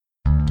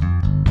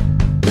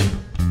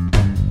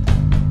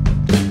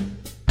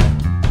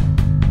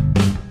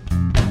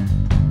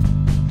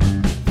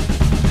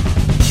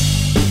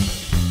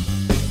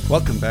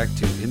Welcome back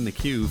to In the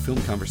Queue,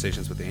 Film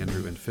Conversations with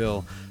Andrew and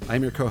Phil.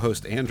 I'm your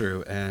co-host,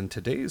 Andrew, and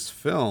today's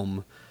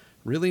film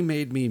really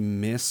made me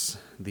miss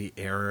the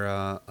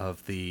era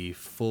of the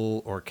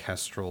full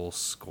orchestral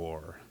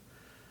score.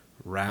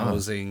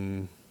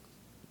 Rousing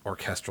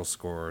orchestral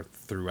score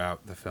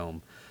throughout the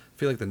film. I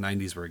feel like the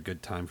 90s were a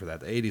good time for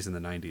that, the 80s and the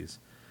 90s.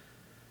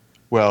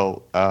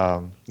 Well,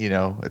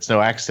 it's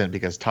no accident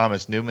because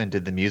Thomas Newman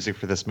did the music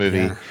for this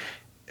movie,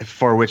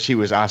 for which he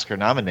was Oscar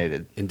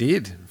nominated.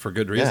 Indeed, for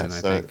good reason,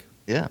 I think.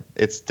 Yeah,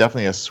 it's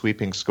definitely a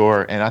sweeping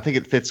score, and I think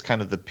it fits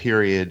kind of the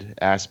period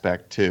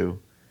aspect too.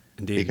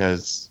 Indeed.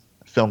 Because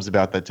films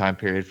about that time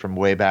period from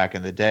way back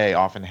in the day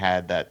often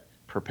had that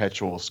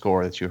perpetual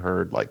score that you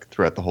heard like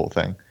throughout the whole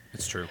thing.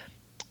 It's true.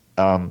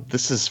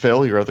 This is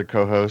Phil, your other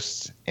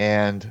co-host,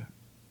 and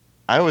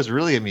I was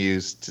really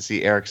amused to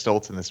see Eric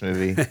Stoltz in this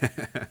movie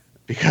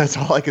because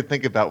all I could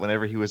think about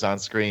whenever he was on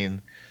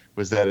screen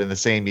was that in the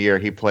same year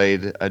he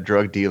played a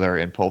drug dealer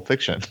in Pulp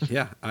Fiction.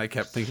 Yeah, I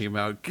kept thinking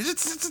about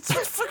it's a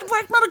fucking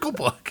black medical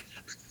book.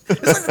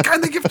 It's like the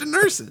kind they give to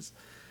nurses.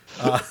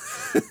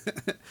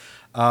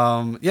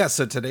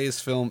 So today's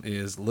film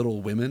is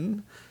Little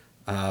Women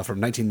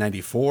from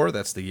 1994.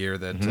 That's the year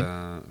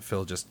that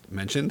Phil just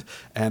mentioned.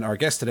 And our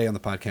guest today on the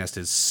podcast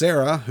is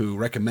Sarah, who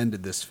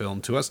recommended this film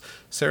to us.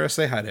 Sarah,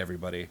 say hi to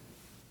everybody.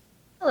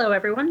 Hello,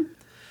 everyone.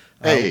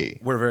 Hey.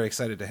 We're very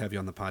excited to have you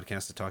on the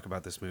podcast to talk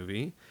about this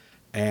movie.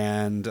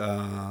 And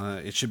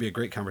it should be a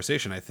great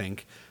conversation, I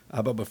think.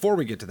 But before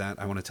we get to that,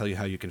 I want to tell you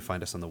how you can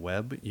find us on the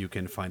web. You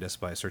can find us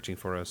by searching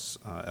for us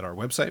at our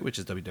website, which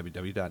is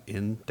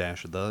www.in-the-q,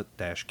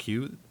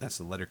 that's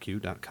the letter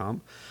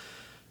Q.com.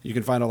 You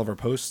can find all of our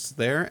posts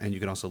there, and you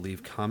can also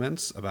leave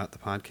comments about the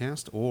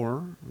podcast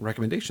or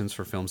recommendations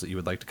for films that you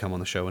would like to come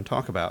on the show and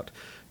talk about.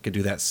 You can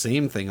do that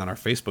same thing on our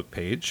Facebook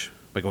page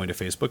by going to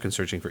Facebook and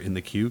searching for In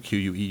the Queue,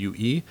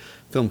 Q-U-E-U-E,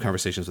 Film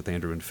Conversations with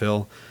Andrew and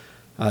Phil.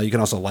 You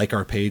can also like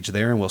our page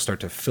there, and we'll start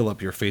to fill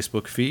up your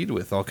Facebook feed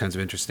with all kinds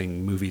of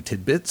interesting movie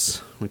tidbits,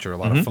 which are a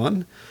lot of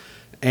fun.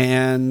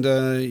 And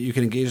you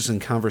can engage us in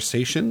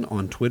conversation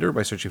on Twitter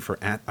by searching for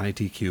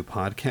 @ITQ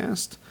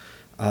Podcast.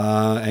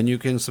 And you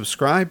can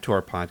subscribe to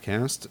our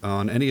podcast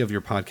on any of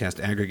your podcast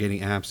aggregating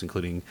apps,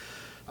 including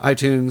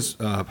iTunes,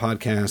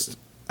 Podcast,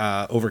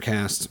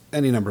 Overcast,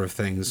 any number of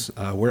things.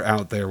 We're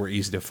out there. We're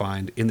easy to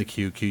find. In the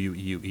Queue,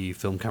 Q-U-E-U-E,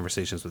 Film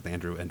Conversations with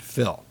Andrew and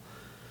Phil.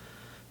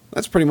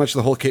 That's pretty much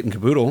the whole kit and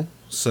caboodle.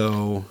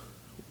 So,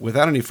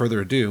 without any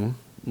further ado,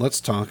 let's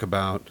talk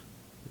about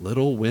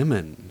Little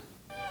Women.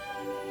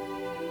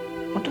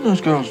 What do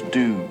those girls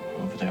do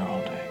over there all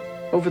day?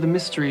 Over the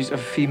mysteries of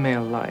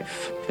female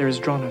life, there is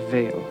drawn a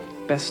veil,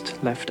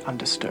 best left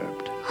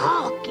undisturbed.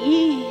 Hark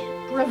ye,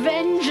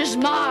 revenge is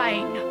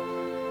mine,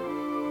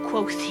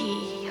 quoth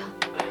he.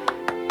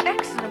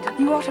 Excellent.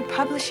 You ought to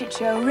publish it,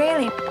 Joe,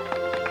 really.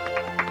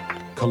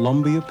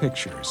 Columbia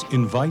Pictures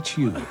invites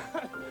you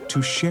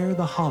to share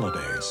the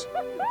holidays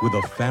with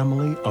a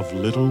family of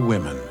little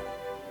women.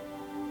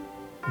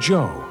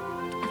 Joe.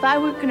 If I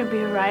were going to be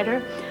a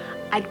writer,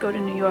 I'd go to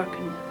New York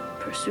and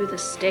pursue the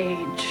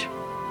stage.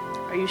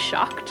 Are you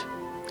shocked?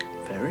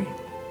 Very.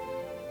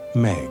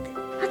 Meg.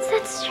 What's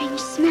that strange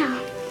smell?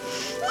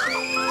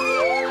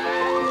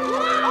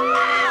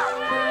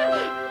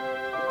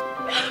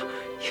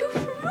 You've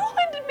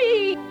ruined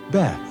me!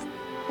 Beth.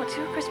 What's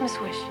your Christmas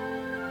wish?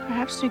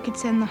 Perhaps we could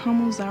send the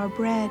Hummels our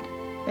bread.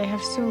 They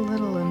have so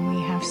little and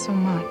we have so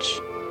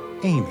much.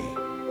 Amy.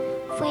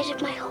 I've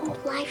waited my whole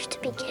life to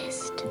be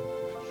kissed.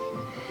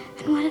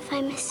 And what if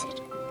I miss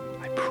it?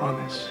 I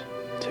promise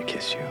to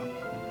kiss you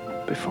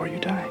before you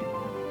die.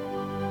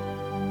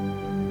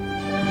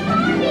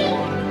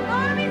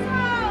 Army's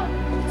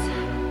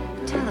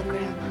home!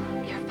 Telegram.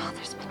 Your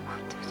father's been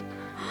wanted.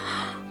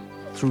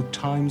 Through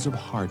times of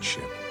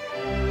hardship.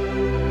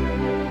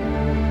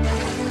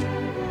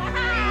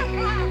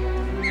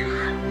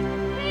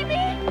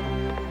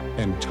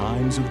 And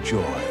times of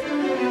joy.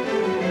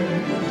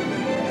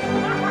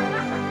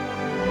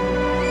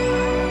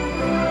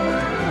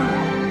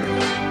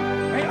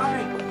 May I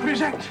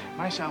present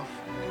myself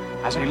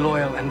as a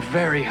loyal and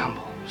very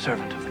humble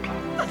servant of the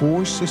club.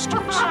 4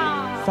 sisters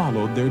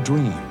followed their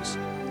dreams.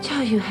 Joe,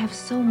 you have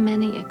so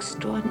many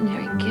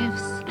extraordinary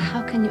gifts.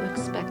 How can you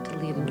expect to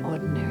lead an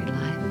ordinary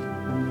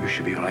life? You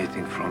should be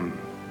writing from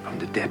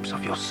the depths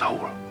of your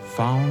soul.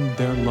 Found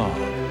their love.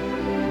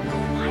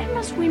 Why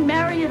must we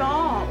marry at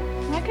all?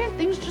 Why can't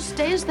things just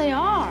stay as they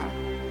are?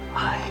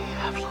 I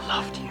have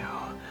loved you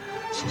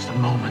since the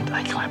moment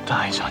I clapped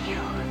eyes on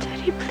you.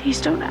 Daddy, please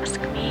don't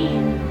ask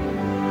me.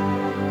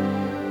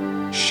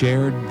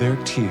 Shared their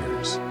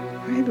tears.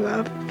 I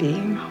love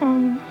being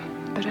home,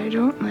 but I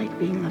don't like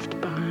being left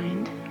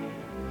behind.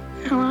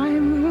 Now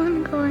I'm the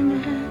one going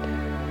ahead.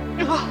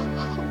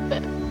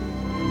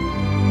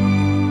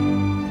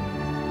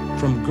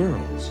 From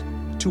girls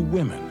to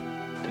women.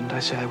 Didn't I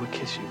say I would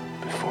kiss you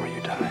before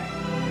you die?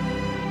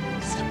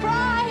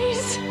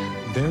 Surprise!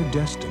 Their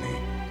destiny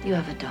You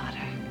have a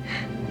daughter.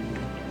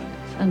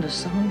 And a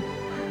son.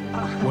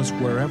 was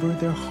wherever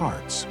their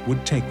hearts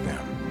would take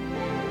them.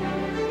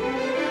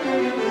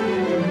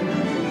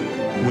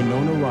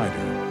 Winona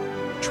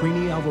Ryder,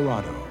 Trini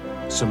Alvarado,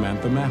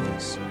 Samantha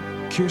Mathis,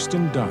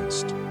 Kirsten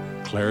Dunst,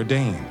 Claire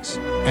Danes,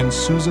 and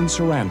Susan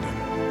Sarandon.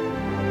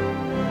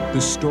 The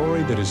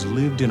story that has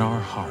lived in our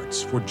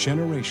hearts for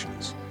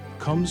generations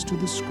comes to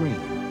the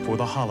screen for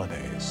the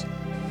holidays.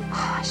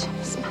 Oh, I should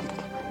have smelled it.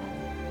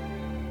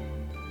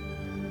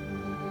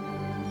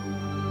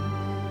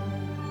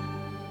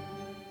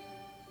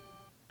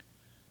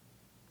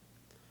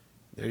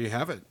 There you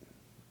have it.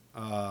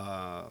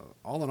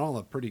 All in all,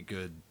 a pretty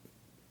good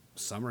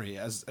summary,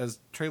 as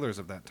trailers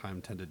of that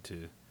time tended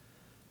to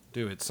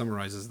do. It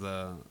summarizes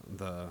the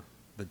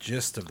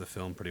gist of the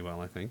film pretty well,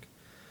 I think.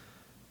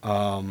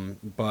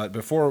 But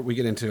before we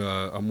get into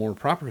a more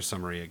proper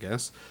summary, I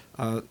guess,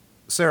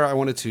 Sarah, I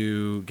wanted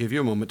to give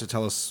you a moment to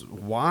tell us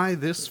why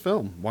this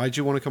film. Why did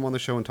you want to come on the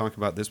show and talk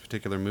about this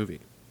particular movie?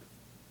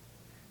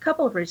 A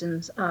couple of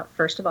reasons.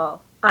 First of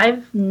all,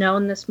 I've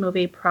known this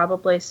movie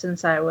probably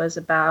since I was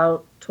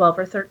about 12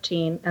 or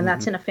 13, and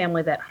that's in a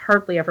family that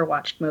hardly ever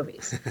watched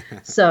movies.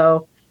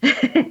 So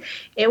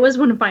it was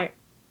one of my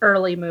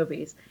early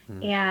movies.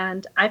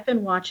 And I've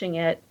been watching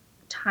it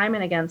time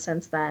and again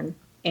since then,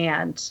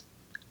 and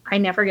I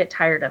never get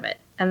tired of it.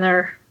 And there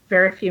are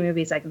very few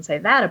movies I can say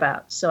that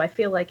about. So I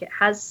feel like it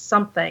has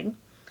something,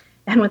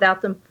 and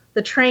without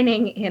the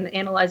training in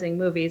analyzing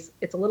movies,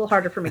 it's a little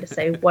harder for me to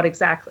say what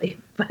exactly.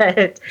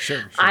 But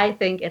Sure. I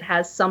think it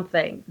has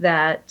something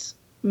that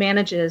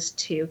manages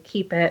to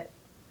keep it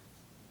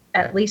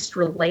at least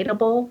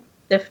relatable,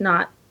 if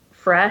not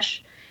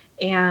fresh.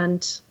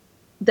 And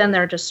then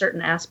there are just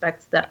certain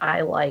aspects that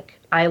I like.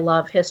 I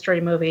love history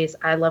movies.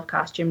 I love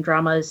costume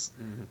dramas.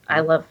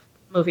 I love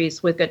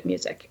movies with good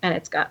music. And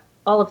it's got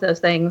all of those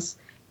things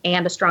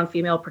and a strong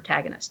female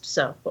protagonist.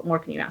 So what more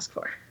can you ask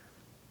for?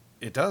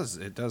 It does.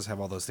 It does have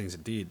all those things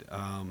indeed.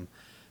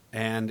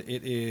 And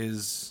it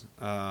is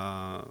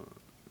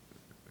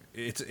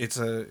it's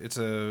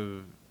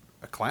a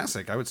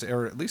classic, I would say,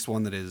 or at least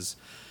one that is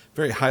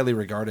very highly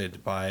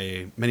regarded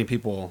by many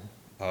people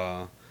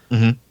of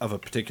a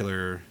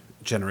particular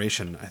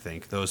generation, I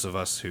think. Those of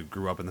us who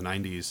grew up in the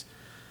 90s.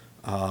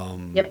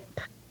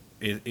 Yep.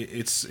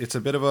 It's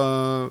a bit of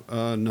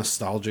a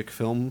nostalgic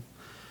film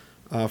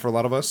for a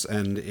lot of us,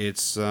 and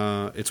it's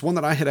one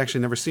that I had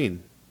actually never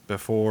seen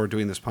before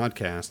doing this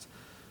podcast.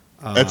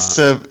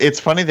 It's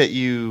funny that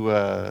you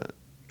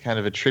kind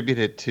of attribute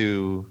it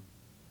to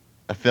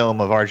a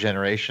film of our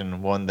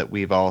generation, one that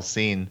we've all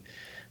seen,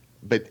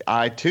 but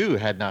I too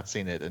had not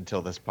seen it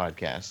until this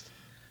podcast.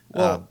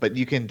 Well, but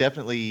you can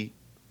definitely,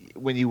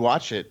 when you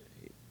watch it,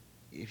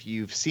 if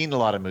you've seen a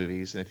lot of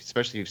movies, and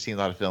especially if you've seen a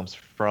lot of films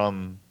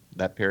from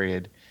that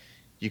period,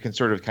 you can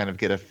sort of kind of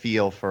get a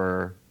feel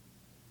for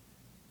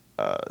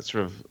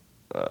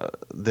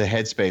the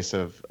headspace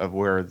of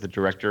where the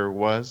director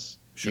was.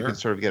 Sure. You can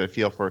sort of get a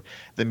feel for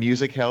the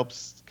music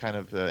helps kind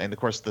of, and of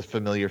course the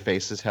familiar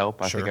faces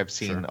help. I think I've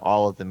seen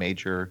all of the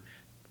major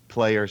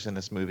players in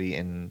this movie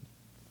in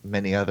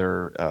many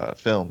other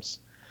films.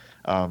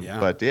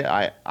 But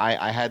yeah,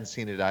 I hadn't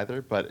seen it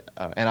either. But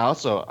and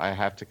also I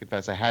have to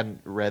confess I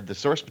hadn't read the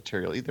source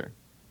material either.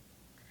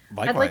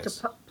 Likewise. I'd like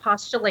to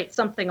postulate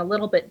something a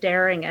little bit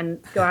daring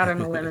and go out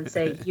on a limb and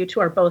say you two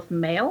are both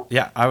male.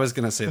 Yeah, I was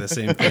going to say the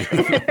same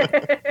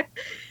thing.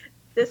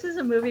 This is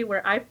a movie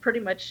where I pretty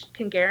much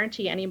can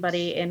guarantee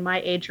anybody in my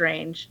age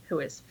range who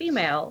is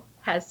female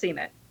has seen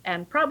it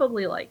and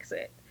probably likes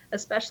it,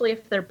 especially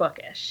if they're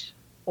bookish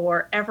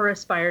or ever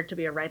aspired to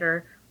be a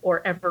writer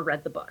or ever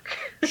read the book.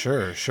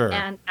 Sure.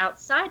 And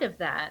outside of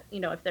that,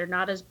 if they're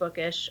not as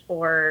bookish,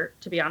 or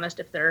to be honest,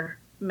 if they're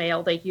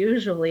male, they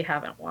usually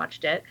haven't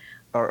watched it.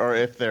 Or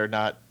if they're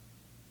not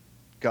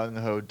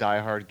gung-ho,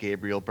 diehard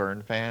Gabriel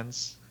Byrne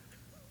fans.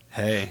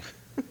 Hey.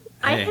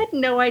 I had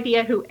no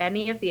idea who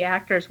any of the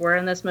actors were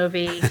in this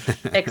movie,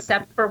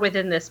 except for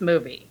within this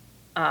movie,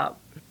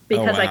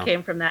 because I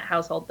came from that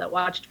household that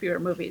watched fewer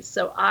movies.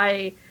 So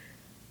I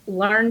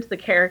learned the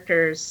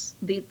characters,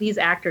 these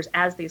actors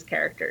as these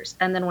characters.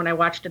 And then when I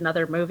watched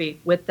another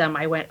movie with them,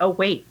 I went, oh,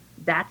 wait,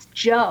 that's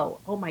Jo.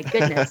 Oh, my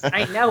goodness,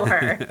 I know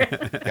her.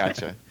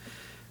 Gotcha.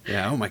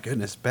 Yeah, oh, my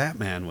goodness,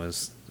 Batman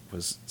was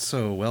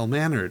so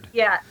well-mannered.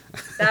 Yeah,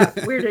 that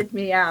weirded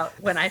me out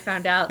when I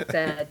found out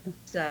that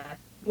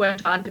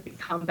went on to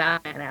become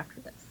Batman after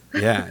this.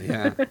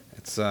 Yeah.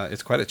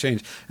 It's quite a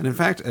change. And in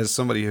fact, as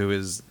somebody who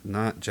is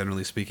not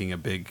generally speaking a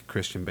big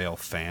Christian Bale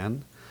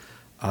fan,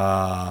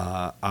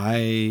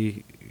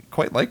 I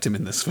quite liked him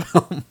in this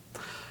film.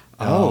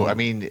 I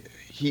mean,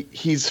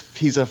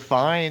 he's a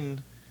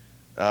fine,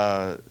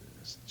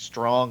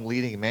 strong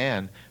leading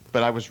man,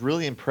 but I was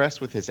really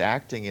impressed with his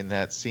acting in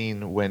that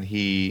scene when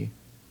he,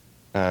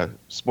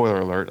 spoiler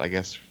alert, I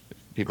guess if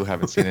people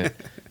haven't seen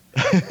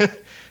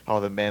it,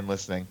 all the men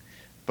listening.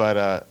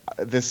 But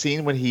the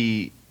scene when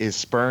he is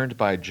spurned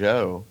by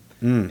Jo,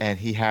 and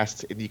he has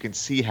to, and you can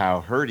see how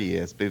hurt he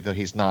is, even though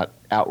he's not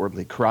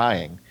outwardly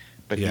crying,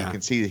 but you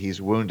can see that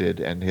he's wounded,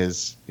 and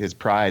his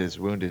pride is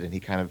wounded, and he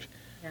kind of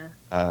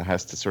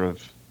has to sort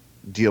of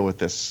deal with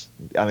this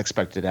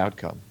unexpected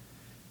outcome.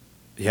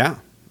 Yeah,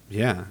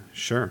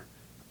 sure.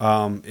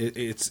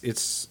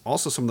 It's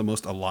also some of the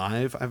most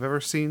alive I've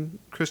ever seen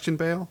Christian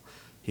Bale.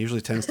 He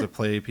usually tends to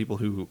play people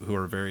who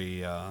are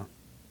very, I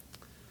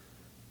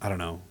don't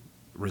know,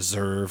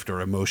 reserved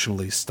or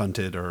emotionally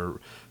stunted or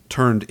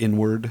turned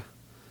inward.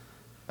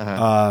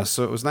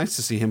 So it was nice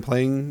to see him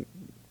playing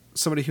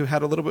somebody who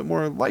had a little bit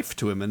more life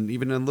to him and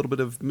even a little bit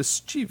of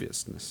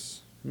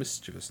mischievousness.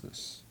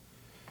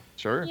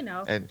 Sure.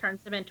 And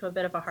turns him into a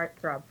bit of a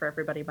heartthrob for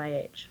everybody my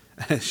age.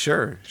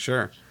 Sure.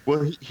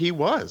 Well, he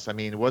was. I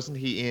mean, wasn't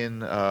he in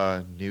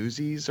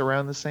Newsies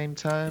around the same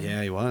time?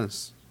 Yeah, he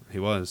was.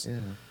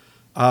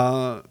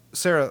 Yeah.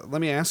 Sarah,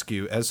 let me ask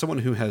you, as someone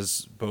who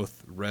has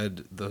both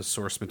read the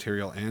source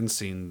material and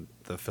seen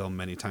the film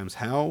many times,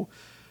 how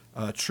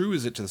true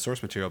is it to the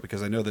source material?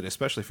 Because I know that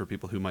especially for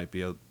people who might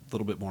be a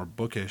little bit more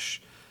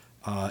bookish,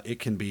 it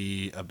can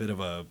be a bit of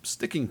a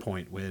sticking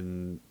point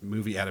when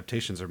movie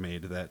adaptations are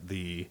made that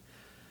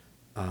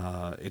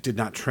it did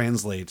not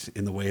translate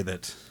in the way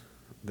that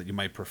you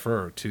might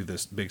prefer to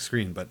this big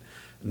screen. But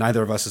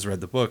neither of us has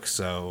read the book,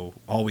 so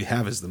all we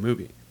have is the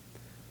movie.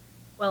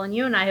 Well, and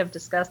you and I have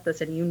discussed this,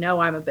 and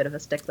I'm a bit of a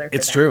stickler for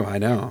It's that. true. I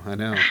know.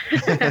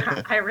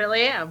 I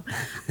really am.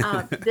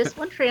 This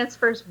one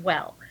transfers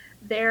well.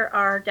 There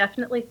are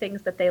definitely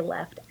things that they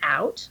left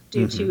out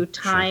due to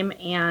time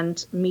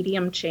and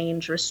medium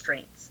change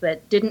restraints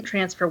that didn't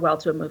transfer well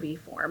to a movie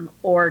form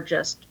or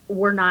just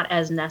were not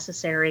as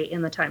necessary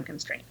in the time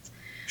constraints.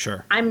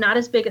 Sure. I'm not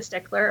as big a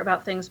stickler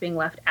about things being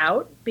left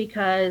out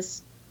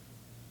because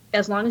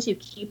as long as you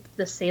keep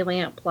the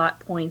salient plot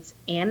points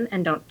in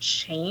and don't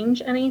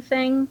change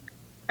anything,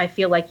 I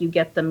feel like you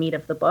get the meat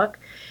of the book.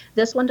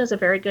 This one does a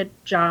very good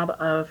job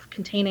of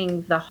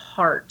containing the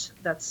heart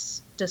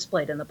that's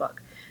displayed in the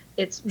book.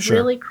 It's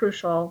really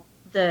crucial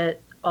that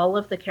all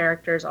of the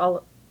characters,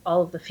 all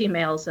of the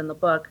females in the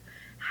book,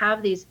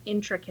 have these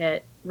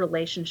intricate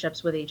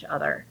relationships with each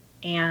other.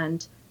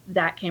 And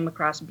that came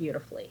across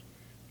beautifully.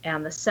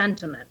 And the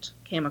sentiment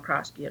came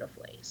across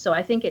beautifully. So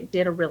I think it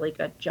did a really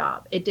good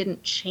job. It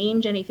didn't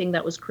change anything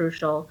that was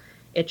crucial.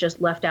 It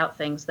just left out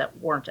things that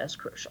weren't as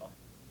crucial.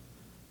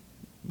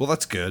 Well,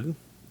 that's good.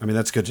 I mean,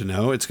 that's good to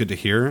know. It's good to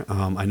hear.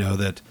 I know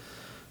that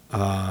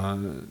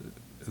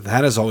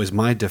that is always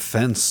my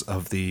defense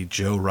of the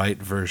Joe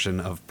Wright version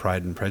of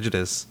Pride and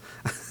Prejudice.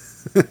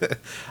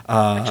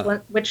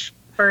 Which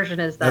version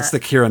is that? That's the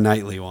Keira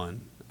Knightley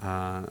one.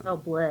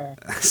 Oh, bleh.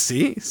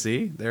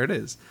 See, there it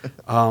is.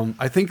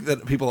 I think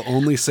that people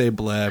only say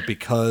bleh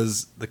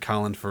because the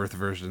Colin Firth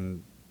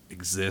version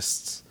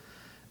exists.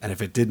 And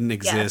if it didn't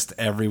exist,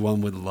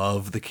 everyone would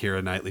love the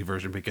Keira Knightley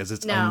version because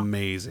it's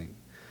amazing.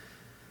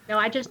 No,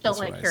 I just don't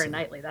like Keira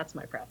Knightley. That's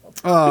my problem.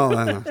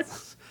 Oh,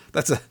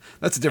 that's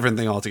a different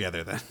thing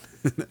altogether then.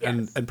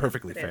 and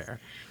perfectly fair.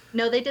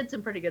 No, they did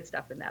some pretty good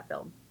stuff in that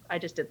film. I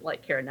just didn't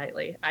like Keira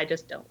Knightley. I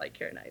just don't like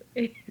Keira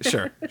Knightley.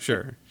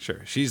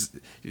 Sure. She's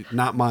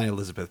not my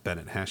Elizabeth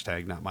Bennet.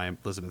 # not my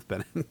Elizabeth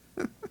Bennet.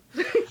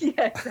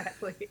 Yeah,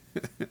 exactly.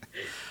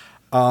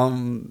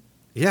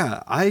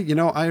 Yeah,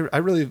 I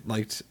really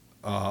liked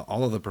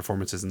all of the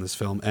performances in this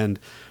film, and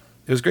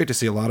it was great to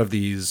see a lot of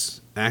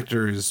these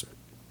actors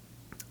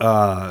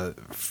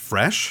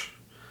fresh.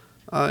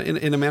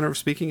 In a manner of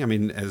speaking, I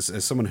mean,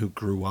 as someone who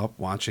grew up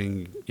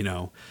watching,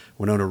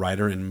 Winona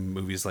Ryder in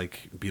movies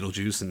like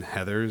Beetlejuice and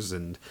Heathers,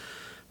 and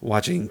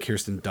watching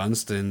Kirsten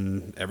Dunst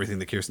in everything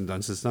that Kirsten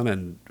Dunst has done,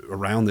 and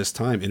around this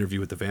time, Interview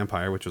with the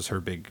Vampire, which was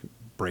her big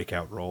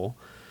breakout role.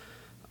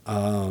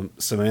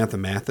 Samantha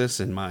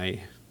Mathis in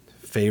my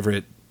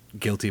favorite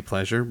guilty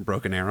pleasure,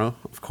 Broken Arrow,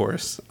 of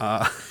course.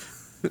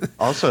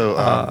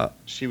 Also,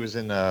 she was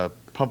in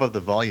Pump Up the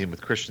Volume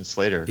with Christian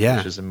Slater,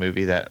 which is a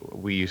movie that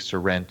we used to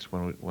rent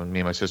when me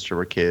and my sister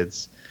were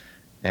kids.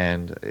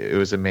 And it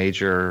was a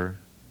major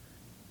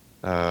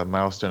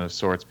milestone of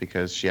sorts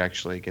because she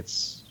actually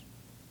gets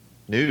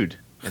nude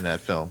in that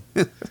film,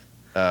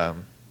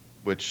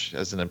 which,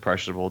 as an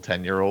impressionable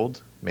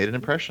 10-year-old, made an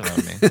impression on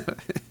me.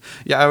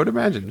 Yeah, I would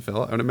imagine,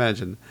 Phil. I would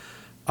imagine.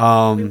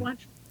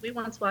 We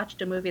once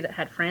watched a movie that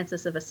had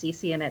Francis of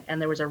Assisi in it, and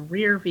there was a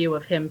rear view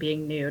of him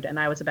being nude, and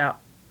I was about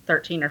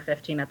 13 or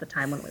 15 at the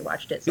time when we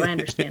watched it, so I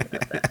understand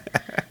about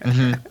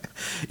that.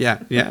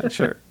 Yeah,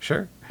 sure.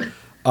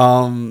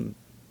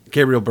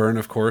 Gabriel Byrne,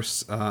 of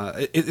course.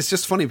 It's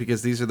just funny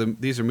because these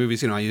are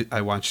movies.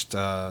 I watched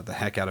the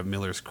heck out of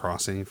Miller's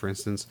Crossing, for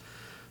instance,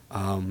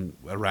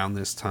 around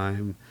this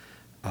time.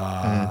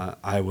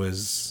 I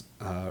was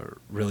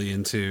really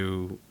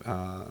into.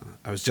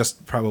 I was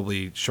just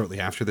probably shortly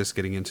after this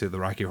getting into the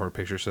Rocky Horror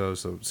Picture Show.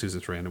 So Susan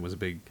Sarandon was a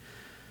big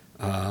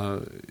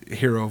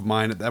hero of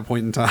mine at that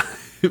point in time.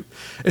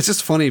 It's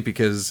just funny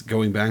because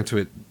going back to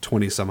it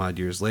 20 some odd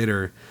years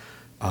later,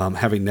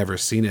 having never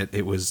seen it,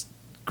 it was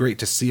great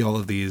to see all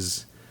of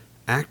these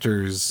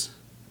actors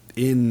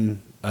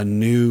in a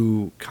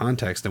new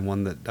context and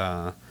one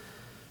that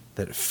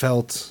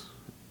felt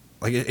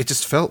like it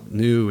just felt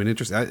new and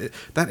interesting.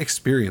 That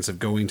experience of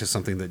going to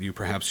something that you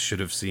perhaps should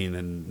have seen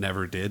and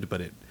never did,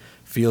 but it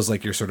feels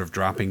like you're sort of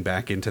dropping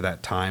back into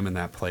that time and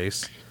that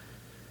place.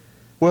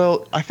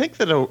 Well, I think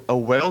that a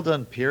well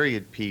done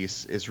period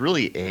piece is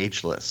really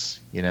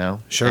ageless, you know?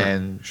 Sure.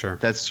 And sure.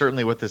 that's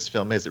certainly what this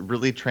film is. It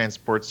really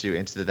transports you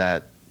into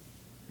that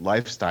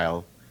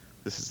lifestyle.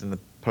 This is in the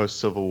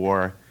post-Civil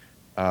War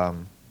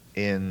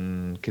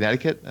in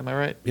Connecticut, am I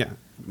right? Yeah.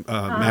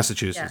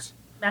 Massachusetts.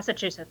 Yeah.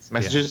 Massachusetts.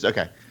 Massachusetts,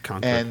 okay.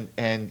 Concord.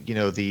 And you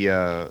know,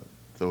 the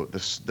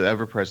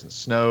ever-present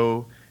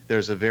snow.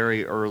 There's a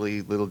very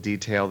early little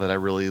detail that I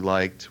really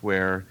liked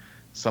where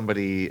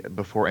somebody,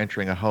 before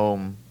entering a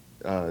home,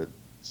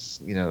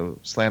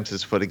 slams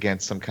his foot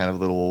against some kind of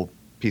little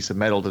piece of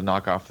metal to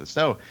knock off the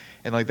snow.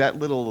 And like that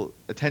little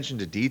attention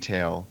to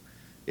detail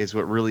is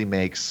what really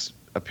makes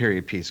a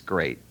period piece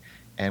great.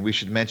 And we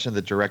should mention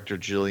the director,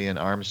 Gillian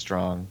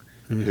Armstrong,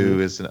 who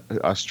is an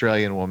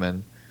Australian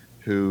woman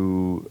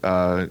who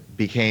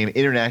became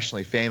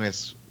internationally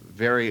famous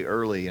very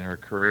early in her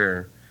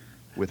career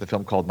with a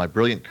film called My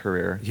Brilliant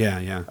Career.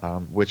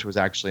 Which was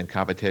actually in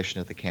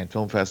competition at the Cannes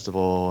Film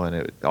Festival, and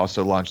it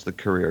also launched the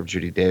career of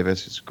Judy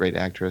Davis, who's a great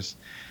actress.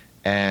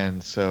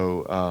 And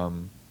so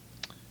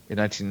in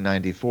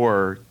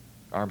 1994,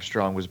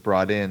 Armstrong was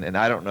brought in, and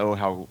I don't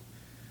know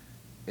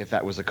if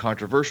that was a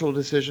controversial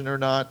decision or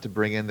not to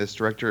bring in this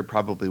director. It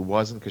probably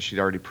wasn't, because she'd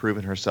already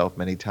proven herself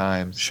many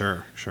times.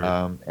 Sure.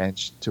 And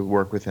to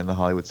work within the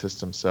Hollywood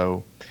system.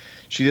 So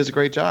she does a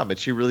great job, and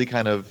she really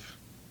kind of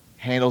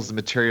handles the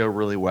material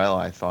really well,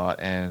 I thought,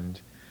 and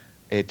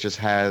it just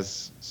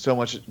has so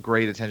much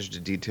great attention to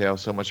detail,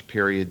 so much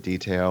period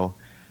detail,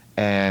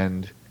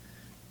 and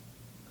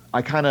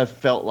I kind of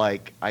felt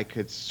like I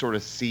could sort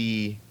of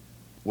see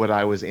what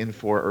I was in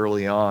for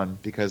early on,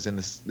 because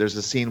there's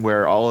a scene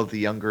where all of the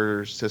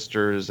younger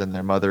sisters and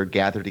their mother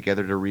gather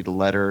together to read a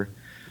letter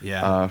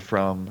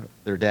from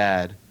their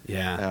dad.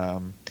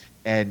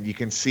 And you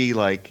can see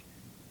like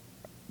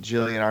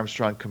Gillian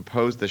Armstrong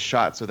composed the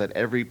shot so that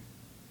every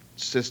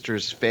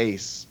sister's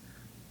face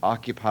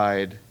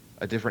occupied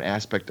a different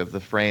aspect of the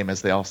frame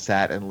as they all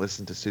sat and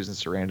listened to Susan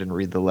Sarandon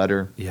read the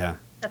letter.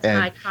 That's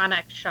an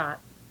iconic shot.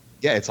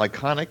 Yeah, it's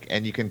iconic,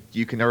 and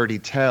you can already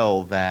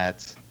tell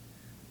that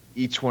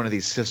each one of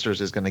these sisters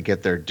is going to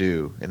get their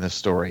due in the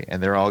story,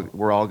 and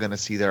we're all going to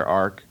see their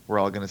arc. We're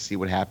all going to see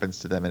what happens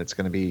to them, and it's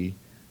going to be,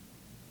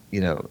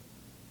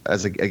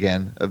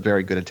 again, a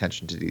very good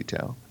attention to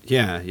detail.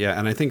 Yeah,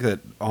 and I think that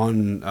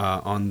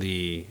on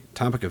the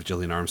topic of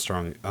Gillian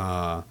Armstrong,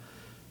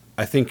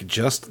 I think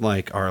just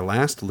like our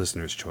last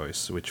listener's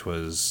choice, which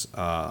was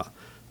a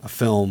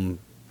film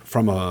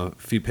from a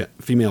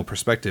female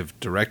perspective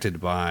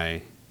directed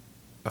by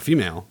a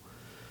female,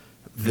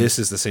 this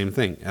is the same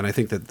thing. And I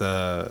think that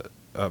the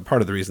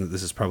part of the reason that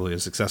this is probably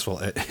as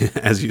successful,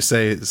 as you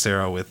say,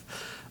 Sarah, with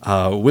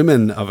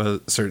women of a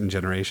certain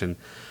generation,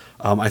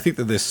 I think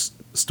that this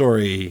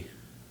story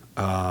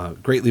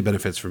greatly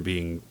benefits from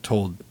being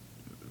told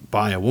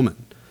by a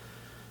woman.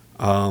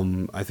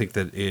 I think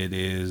that it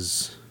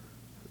is...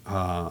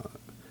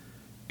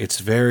 it's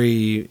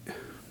very...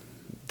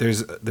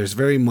 There's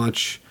very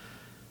much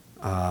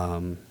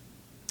of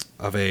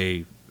an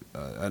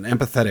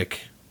empathetic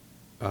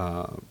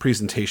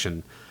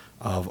presentation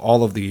of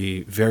all of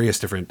the various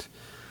different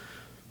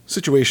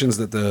situations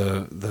that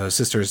the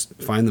sisters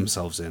find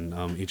themselves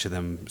in, each of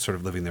them sort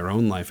of living their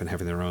own life and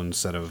having their own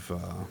set of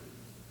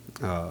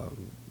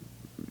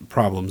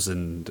problems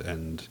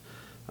and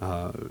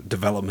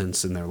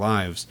developments in their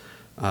lives,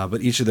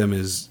 but each of them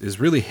is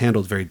really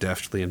handled very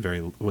deftly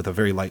and with a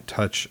very light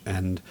touch,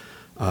 and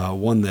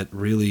one that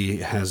really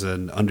has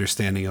an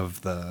understanding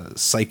of the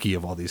psyche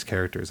of all these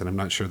characters. And I'm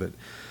not sure that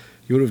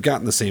you would have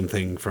gotten the same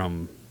thing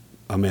from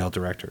a male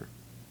director.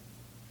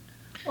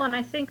 Well, and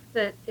I think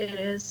that it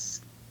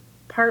is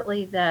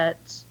partly that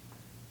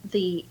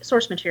the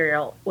source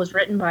material was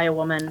written by a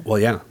woman. Well,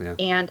 yeah.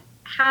 And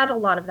had a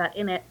lot of that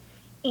in it.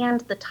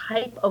 And the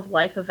type of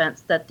life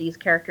events that these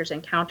characters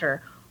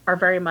encounter are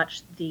very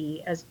much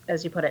the,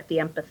 as you put it, the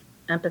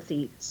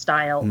empathy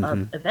style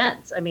of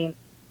events. I mean,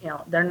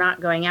 they're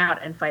not going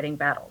out and fighting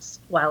battles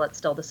while it's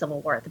still the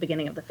Civil War at the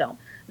beginning of the film.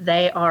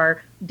 They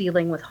are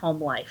dealing with home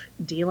life,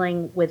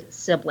 dealing with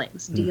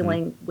siblings,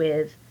 dealing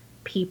with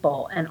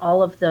people, and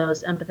all of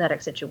those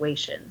empathetic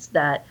situations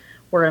that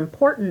were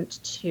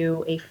important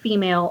to a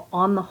female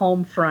on the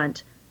home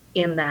front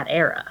in that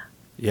era.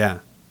 Yeah,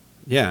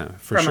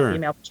 for from sure. From a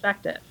female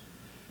perspective.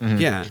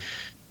 Yeah.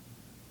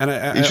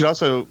 And you should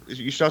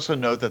also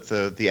note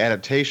that the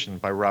adaptation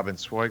by Robin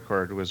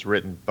Swicord was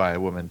written by a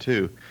woman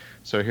too.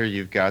 So here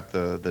you've got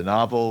the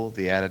novel,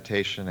 the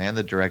adaptation, and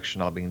the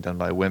direction all being done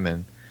by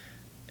women,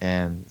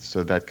 and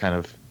so that kind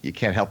of, you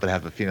can't help but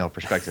have a female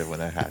perspective when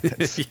that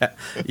happens.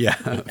 yeah,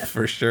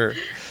 for sure.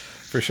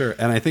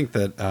 And I think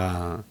that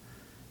I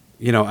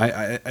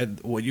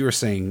what you were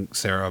saying,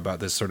 Sarah, about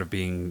this sort of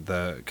being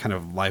the kind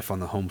of life on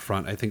the home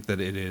front, I think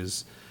that it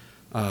is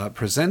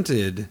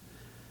presented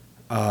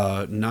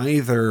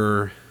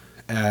neither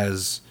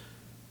as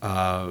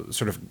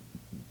sort of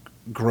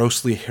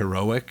grossly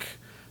heroic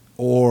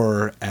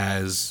or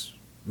as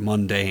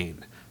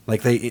mundane.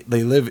 Like they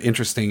live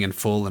interesting and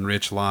full and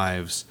rich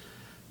lives,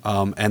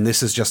 and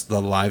this is just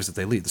the lives that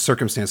they lead. The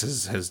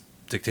circumstances has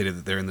dictated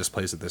that they're in this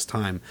place at this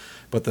time.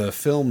 But the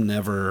film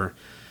never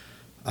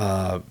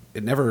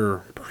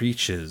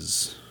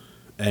preaches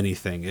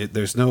anything.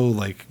 There's no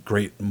like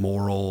great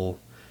moral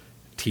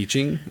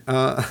teaching.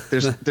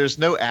 There's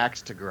no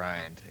axe to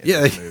grind in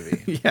Yeah, this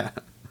movie. yeah.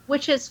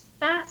 Which is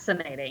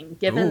fascinating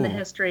given the Ooh.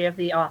 history of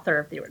the author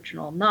of the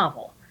original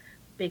novel,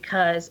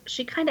 because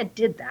she kind of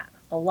did that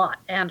a lot,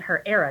 and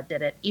her era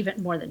did it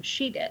even more than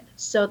she did.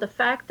 So the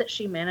fact that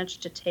she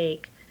managed to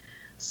take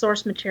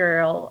source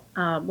material,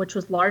 which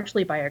was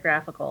largely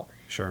biographical,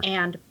 Sure.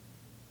 and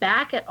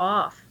back it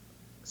off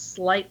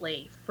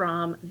slightly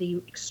from the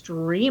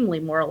extremely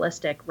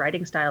moralistic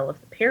writing style of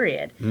the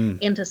period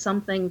into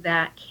something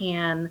that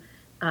can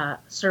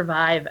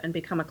survive and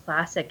become a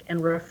classic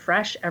and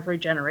refresh every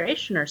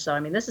generation or so. I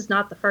mean, this is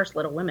not the first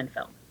Little Women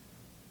film.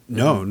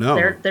 No.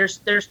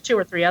 There's 2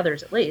 or 3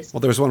 others at least. Well,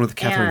 there was one with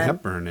Katharine And-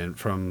 Hepburn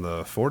from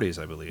the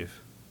 40s, I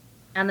believe.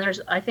 And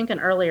there's, I think, an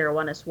earlier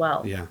one as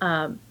well.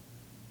 Yeah.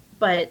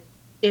 But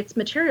it's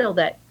material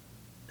that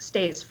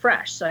stays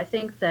fresh. So I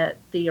think that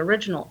the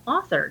original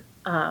author,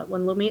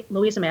 when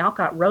Louisa May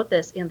Alcott wrote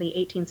this in the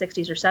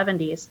 1860s or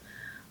 70s,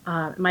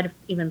 it might have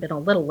even been a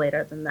little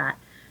later than that,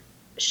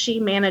 she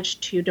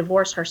managed to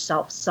divorce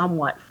herself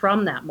somewhat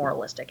from that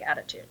moralistic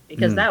attitude.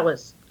 Because that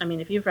was, I mean,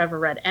 if you've ever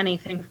read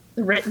anything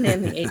written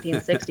in the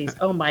 1860s,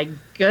 oh my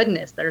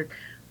goodness, they're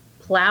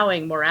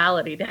plowing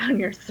morality down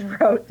your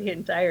throat the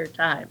entire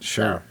time.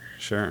 Sure.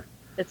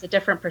 It's a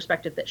different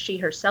perspective that she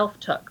herself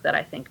took that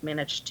I think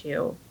managed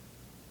to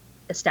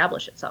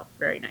establish itself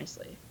very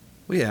nicely.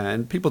 Well, yeah,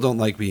 and people don't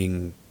like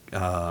being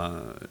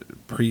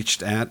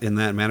preached at in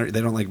that manner.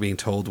 They don't like being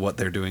told what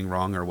they're doing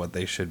wrong or what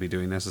they should be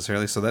doing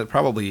necessarily. So that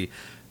probably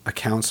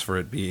accounts for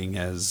it being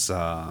as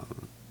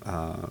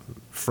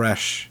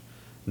fresh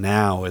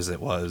now as it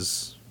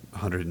was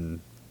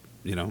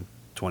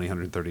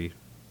 130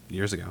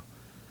 years ago.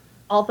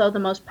 Although the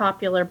most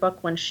popular book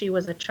when she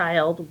was a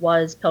child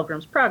was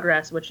Pilgrim's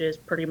Progress, which is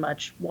pretty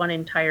much one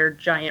entire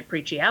giant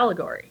preachy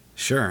allegory.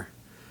 Sure,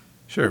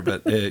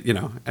 but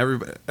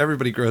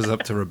everybody grows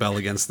up to rebel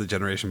against the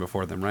generation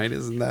before them, right?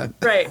 Isn't that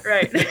Right.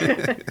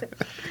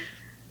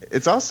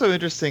 It's also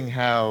interesting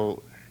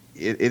how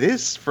it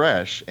is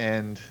fresh,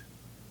 and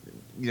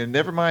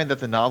never mind that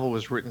the novel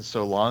was written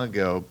so long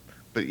ago,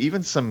 but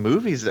even some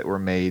movies that were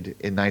made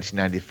in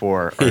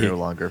 1994 are no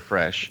longer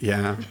fresh.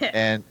 Yeah.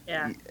 And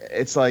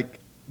it's like,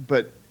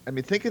 but I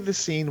mean, think of the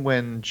scene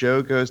when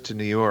Jo goes to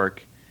New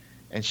York,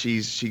 and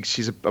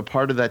she's a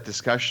part of that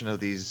discussion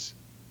of these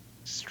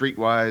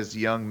streetwise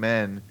young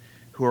men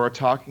who are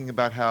talking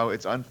about how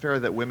it's unfair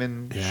that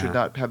women should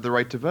not have the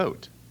right to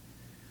vote.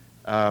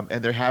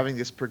 And they're having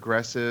this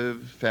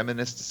progressive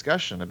feminist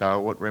discussion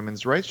about what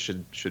women's rights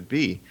should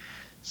be.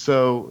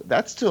 So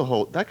that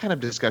kind of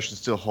discussion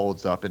still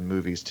holds up in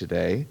movies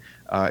today.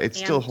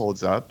 Still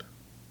holds up.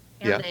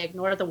 And they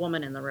ignore the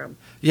woman in the room.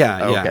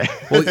 Yeah.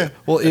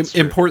 Well,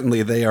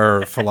 importantly, they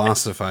are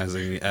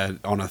philosophizing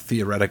on a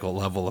theoretical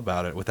level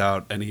about it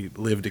without any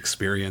lived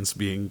experience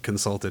being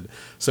consulted.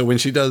 So when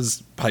she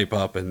does pipe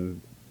up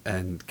and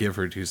give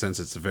her 2 cents,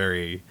 it's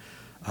very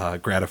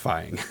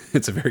gratifying.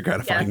 It's a very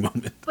gratifying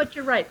moment. But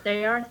you're right.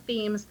 They are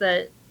themes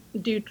that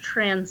do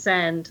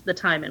transcend the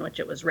time in which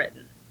it was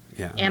written.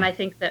 Yeah. And I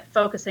think that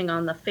focusing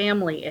on the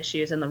family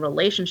issues and the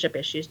relationship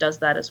issues does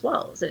that as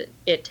well.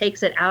 It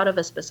takes it out of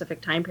a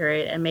specific time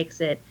period and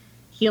makes it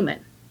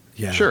human.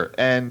 Yeah. Sure.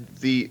 And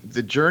the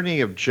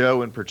journey of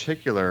Jo in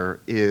particular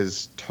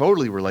is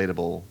totally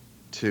relatable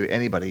to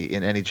anybody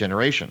in any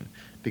generation,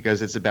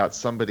 because it's about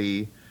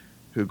somebody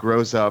who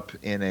grows up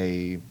in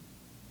a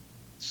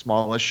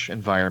smallish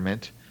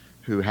environment,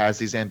 who has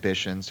these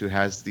ambitions, who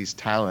has these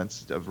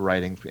talents of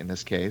writing in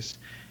this case.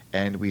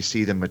 And we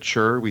see them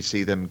mature. We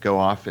see them go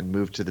off and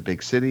move to the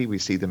big city. We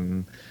see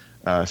them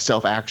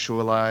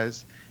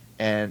self-actualize.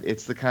 And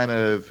it's the kind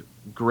of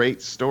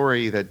great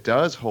story that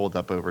does hold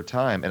up over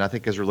time, and I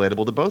think is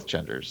relatable to both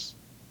genders.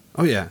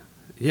 Oh, yeah.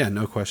 Yeah,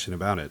 no question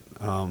about it.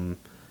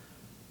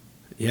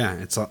 Yeah,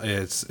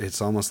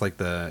 it's almost like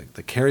the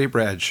Carrie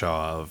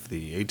Bradshaw of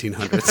the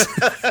 1800s.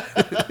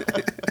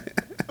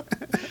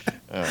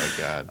 Oh,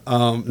 God.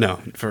 No,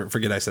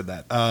 forget I said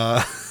that.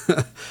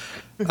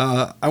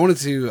 I wanted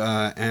to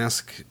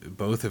ask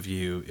both of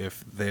you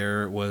if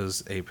there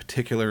was a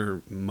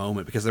particular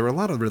moment, because there were a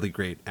lot of really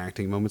great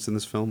acting moments in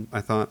this film,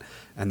 I thought,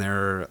 and there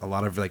are a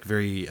lot of like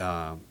very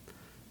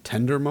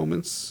tender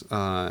moments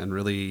and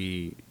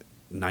really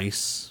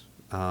nice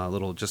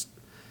little just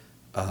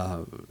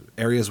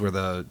areas where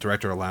the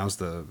director allows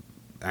the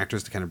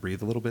actors to kind of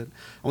breathe a little bit.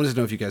 I wanted to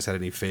know if you guys had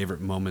any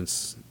favorite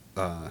moments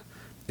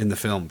in the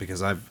film,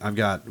 because I've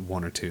got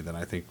 1 or 2 that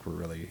I think were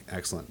really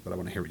excellent, but I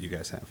want to hear what you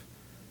guys have.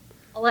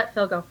 I'll let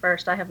Phil go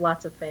first. I have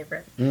lots of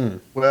favorites.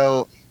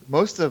 Well,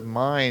 most of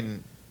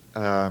mine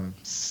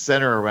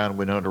center around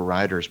Winona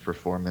Ryder's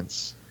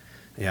performance.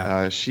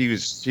 Yeah, she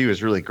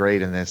was really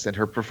great in this, and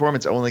her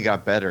performance only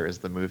got better as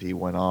the movie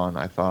went on,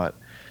 I thought,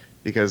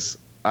 because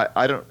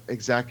I don't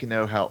exactly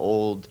know how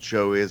old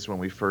Jo is when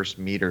we first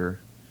meet her,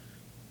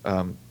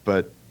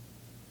 but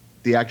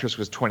the actress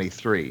was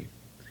 23.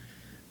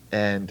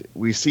 And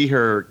we see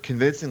her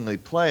convincingly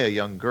play a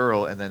young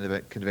girl and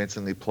then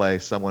convincingly play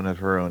someone of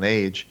her own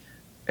age.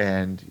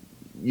 And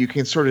you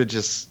can sort of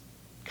just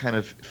kind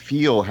of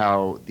feel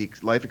how the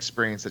life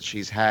experience that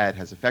she's had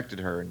has affected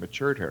her and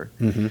matured her.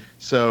 Mm-hmm.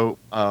 So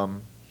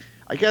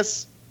I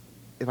guess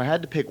if I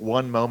had to pick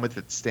one moment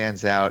that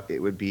stands out,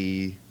 it would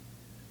be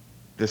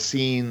the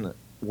scene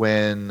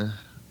when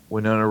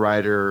Winona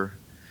Ryder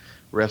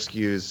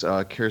rescues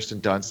Kirsten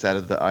Dunst out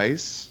of the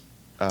ice.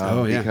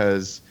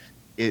 Because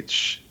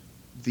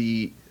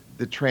the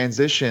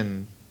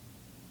transition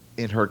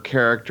in her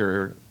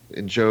character,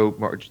 in Joe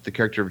March, the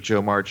character of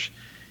Joe March,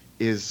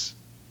 is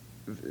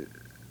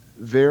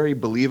very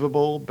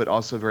believable, but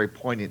also very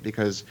poignant,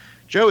 because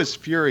Joe is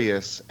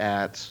furious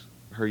at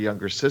her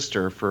younger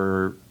sister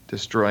for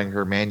destroying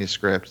her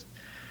manuscript,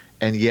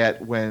 and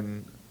yet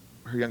when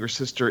her younger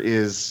sister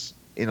is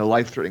in a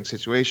life-threatening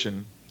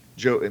situation,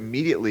 Joe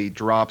immediately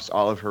drops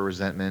all of her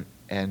resentment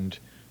and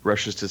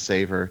rushes to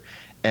save her.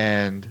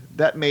 And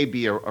that may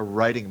be a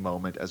writing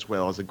moment as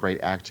well as a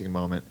great acting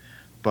moment,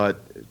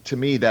 but to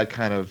me that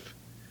kind of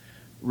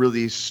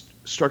really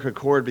struck a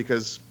chord,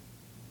 because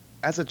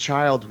as a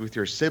child with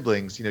your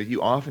siblings,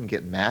 you often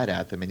get mad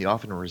at them and you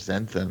often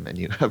resent them, and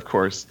you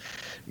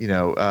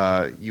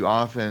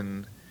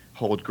often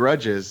hold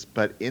grudges.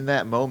 But in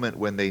that moment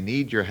when they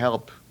need your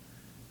help,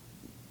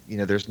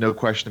 there's no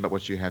question about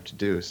what you have to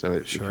do. So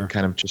it can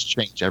kind of just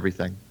change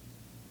everything.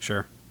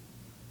 Sure.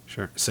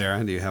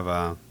 Sarah, do you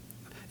have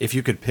if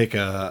you could pick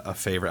a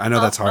favorite? I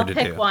know that's hard to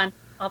do.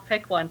 I'll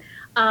pick one.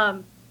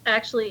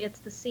 Actually, it's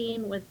the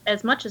scene with,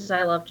 as much as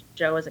I loved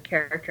Joe as a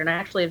character, and I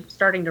actually am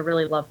starting to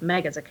really love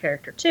Meg as a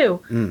character too.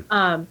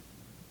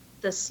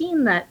 The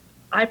scene that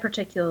I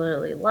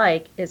particularly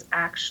like is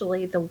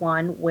actually the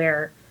one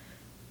where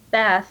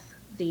Beth,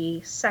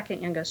 the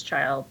second youngest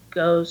child,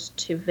 goes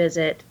to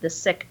visit the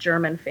sick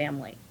German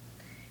family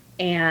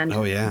and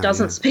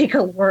doesn't speak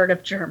a word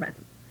of German.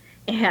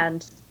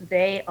 And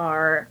they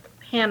are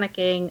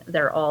panicking.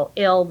 They're all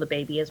ill. The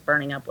baby is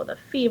burning up with a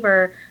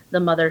fever. The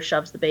mother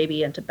shoves the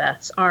baby into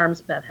Beth's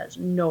arms. Beth has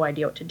no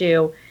idea what to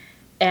do.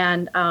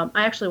 And I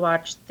actually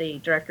watched the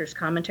director's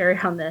commentary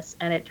on this,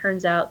 and it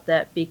turns out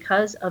that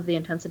because of the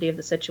intensity of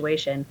the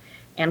situation,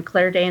 and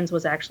Claire Danes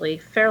was actually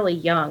fairly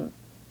young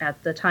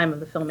at the time of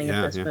the filming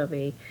of this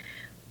movie,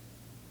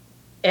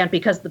 and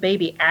because the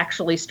baby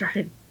actually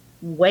started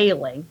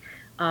wailing,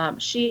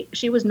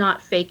 she was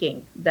not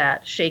faking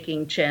that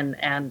shaking chin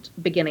and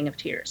beginning of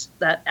tears.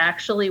 That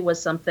actually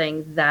was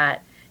something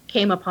that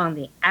came upon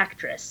the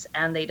actress,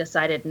 and they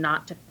decided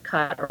not to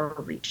cut or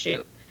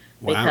reshoot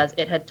because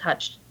it had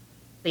touched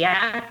the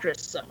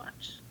actress so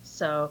much.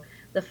 So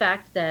the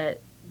fact that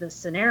the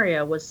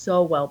scenario was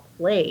so well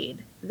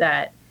played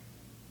that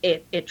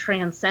it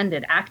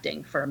transcended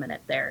acting for a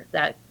minute there.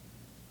 That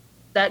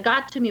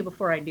got to me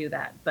before I knew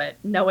that, but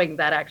knowing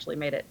that actually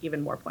made it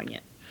even more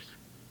poignant.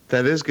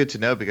 That is good to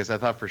know, because I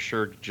thought for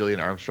sure Gillian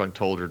Armstrong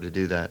told her to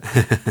do that.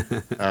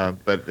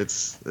 But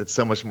it's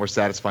so much more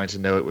satisfying to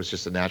know it was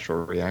just a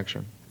natural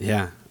reaction.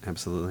 Yeah,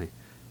 absolutely.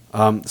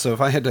 So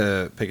if I had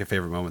to pick a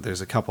favorite moment,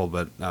 there's a couple,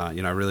 but I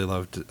really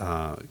loved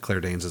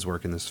Claire Danes'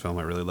 work in this film.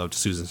 I really loved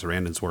Susan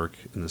Sarandon's work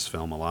in this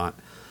film a lot.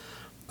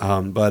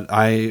 But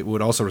I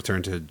would also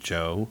return to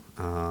Jo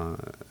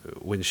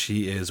when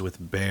she is with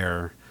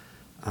Bear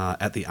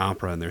at the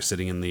opera, and they're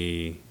sitting in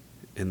the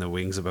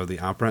wings above the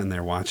opera, and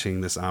they're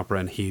watching this opera,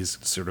 and he's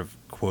sort of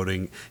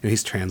quoting,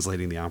 he's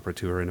translating the opera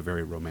to her in a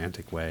very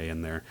romantic way,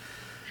 and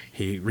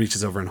he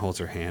reaches over and holds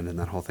her hand, and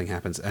that whole thing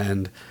happens,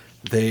 and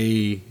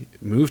they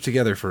move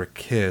together for a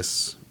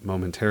kiss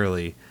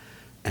momentarily,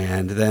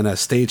 and then a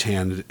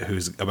stagehand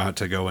who's about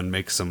to go and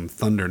make some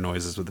thunder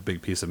noises with a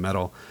big piece of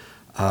metal,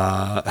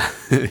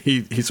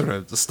 he sort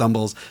of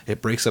stumbles,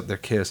 it breaks up their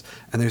kiss,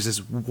 and there's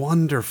this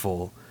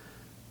wonderful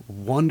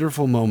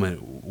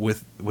moment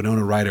with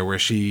Winona Ryder where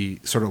she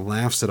sort of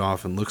laughs it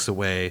off and looks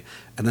away,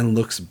 and then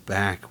looks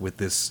back with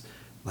this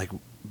like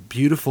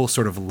beautiful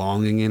sort of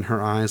longing in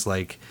her eyes,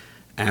 like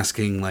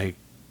asking, like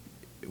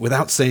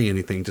without saying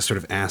anything, just sort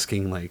of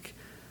asking, like,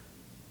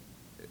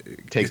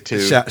 take two,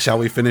 shall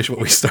we finish what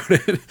we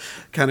started,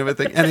 kind of a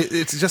thing. And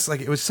it's just like,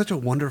 it was such a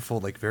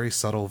wonderful, like very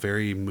subtle,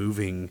 very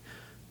moving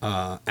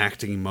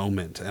acting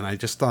moment, and I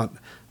just thought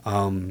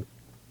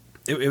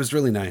it was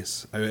really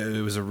nice.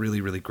 It was a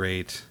really, really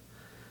great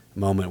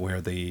moment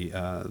where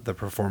the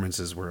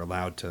performances were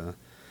allowed to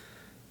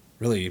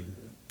really,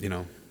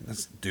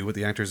 let's do what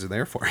the actors are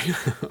there for.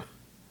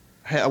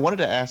 Hey, I wanted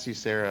to ask you,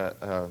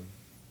 Sarah,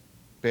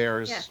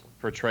 Bear's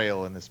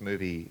portrayal in this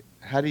movie,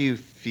 how do you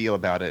feel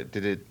about it?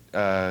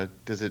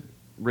 Does it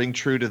ring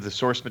true to the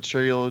source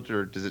material,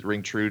 or does it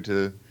ring true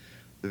to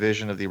the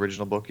vision of the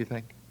original book, you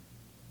think?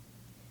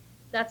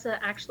 That's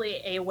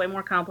actually a way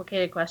more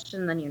complicated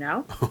question than you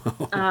know.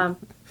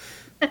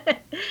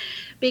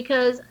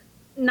 Because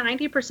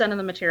 90% of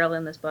the material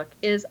in this book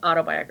is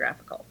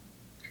autobiographical.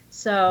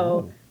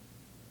 So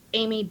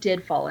Amy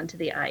did fall into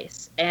the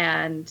ice,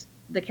 and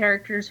the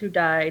characters who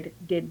died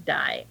did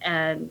die,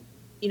 and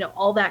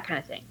all that kind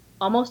of thing.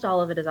 Almost all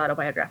of it is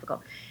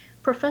autobiographical.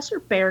 Professor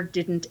Bear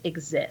didn't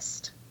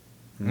exist.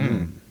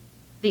 Mm.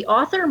 The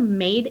author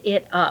made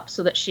it up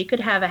so that she could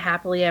have a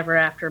happily ever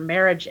after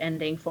marriage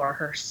ending for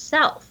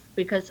herself,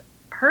 because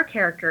her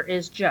character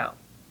is Joe.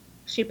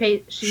 She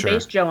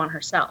based Joe on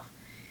herself.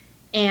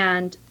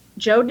 And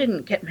Joe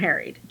didn't get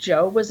married.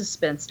 Joe was a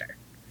spinster.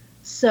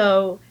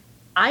 So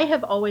I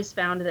have always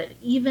found that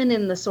even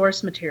in the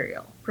source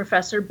material,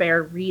 Professor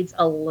Bear reads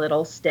a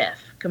little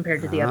stiff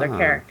compared to the other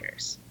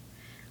characters.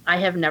 I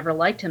have never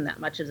liked him that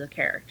much as a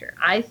character.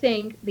 I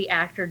think the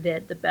actor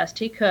did the best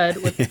he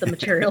could with the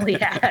material he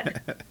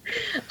had.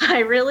 I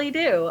really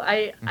do.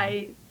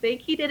 I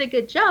think he did a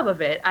good job of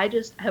it. I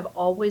just have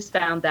always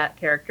found that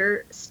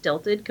character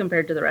stilted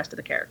compared to the rest of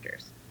the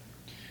characters.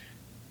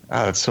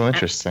 Oh, that's so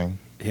interesting.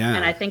 Yeah.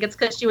 And I think it's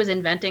because she was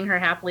inventing her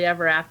happily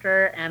ever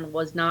after and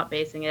was not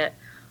basing it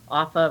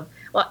off of...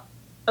 Well,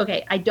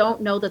 okay, I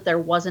don't know that there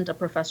wasn't a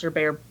Professor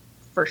Bear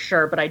for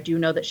sure, but I do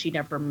know that she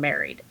never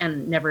married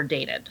and never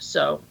dated.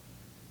 So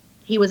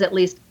he was at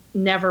least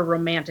never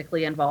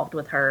romantically involved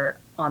with her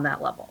on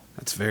that level.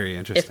 That's very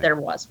interesting. If there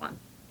was one.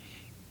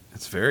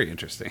 That's very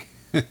interesting.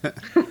 Yeah,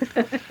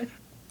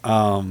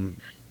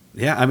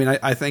 I mean,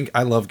 I think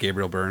I love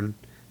Gabriel Byrne.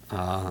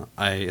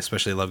 I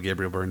especially love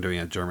Gabriel Byrne doing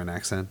a German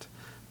accent,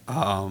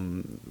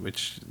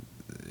 which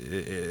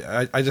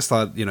I just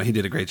thought, you know, he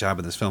did a great job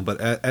in this film. But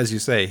as you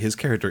say, his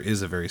character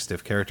is a very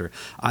stiff character.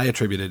 I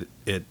attributed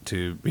it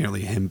to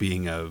merely him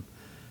being a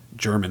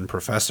German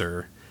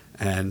professor,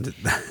 and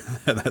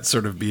that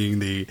sort of being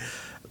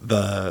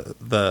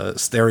the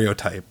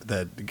stereotype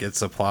that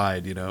gets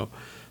applied, you know.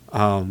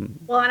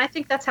 Well, and I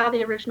think that's how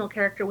the original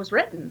character was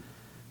written.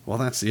 Well,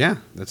 that's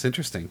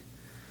interesting.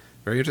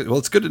 Very interesting. Well,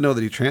 it's good to know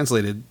that he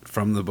translated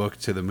from the book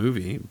to the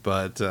movie,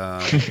 but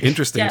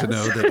interesting to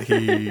know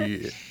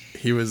that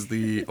he was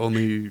the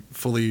only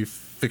fully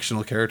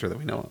fictional character that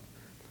we know of.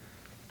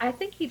 I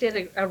think he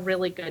did a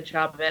really good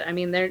job of it. I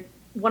mean,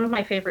 one of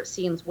my favorite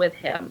scenes with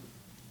him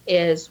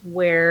is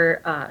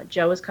where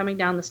Joe is coming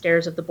down the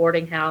stairs of the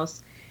boarding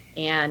house,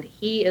 and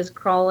he is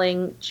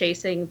crawling,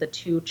 chasing the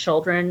two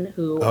children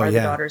who are the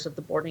daughters of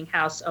the boarding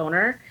house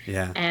owner,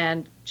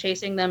 and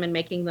chasing them and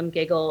making them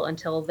giggle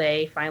until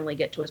they finally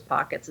get to his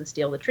pockets and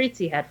steal the treats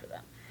he had for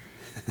them.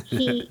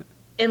 He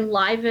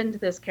enlivened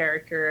this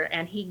character,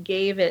 and he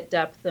gave it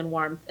depth and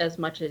warmth as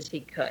much as he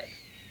could.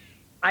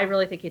 I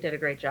really think he did a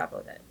great job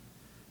with it.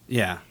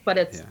 Yeah. But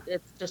it's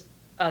just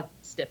a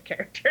stiff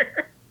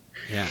character.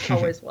 Yeah.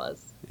 Always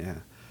was. Yeah.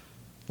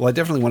 Well, I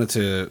definitely wanted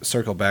to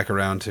circle back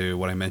around to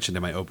what I mentioned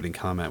in my opening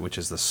comment, which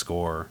is the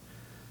score.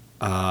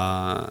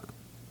 Man,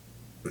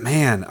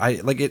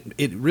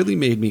 it really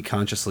made me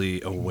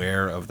consciously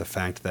aware of the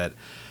fact that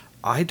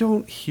I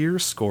don't hear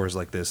scores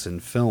like this in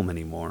film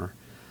anymore.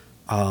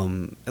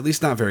 At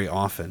least not very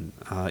often.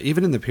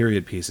 Even in the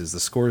period pieces, the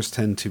scores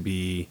tend to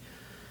be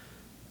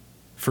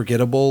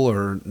forgettable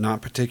or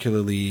not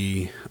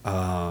particularly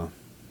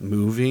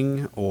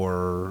moving,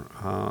 or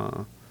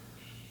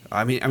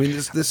I mean,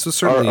 this was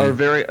certainly are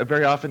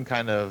very often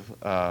kind of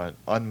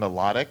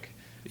unmelodic.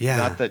 Yeah.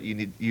 Not that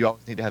you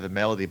always need to have a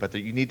melody, but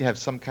that you need to have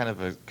some kind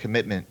of a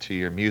commitment to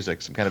your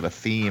music, some kind of a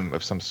theme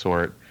of some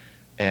sort.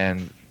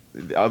 And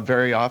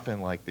very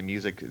often, like the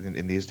music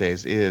in these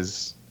days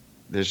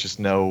there's just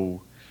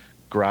no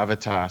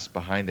gravitas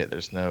behind it.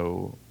 There's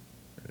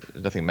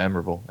nothing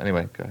memorable.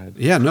 Anyway, go ahead.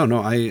 Yeah, no,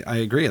 I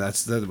agree.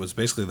 That was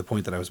basically the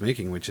point that I was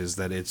making, which is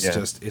that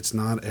it's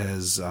not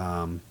as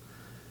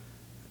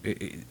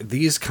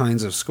these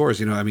kinds of scores.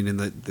 You know, I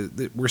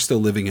mean, we're still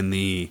living in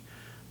the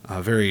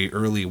very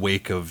early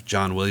wake of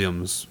John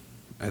Williams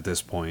at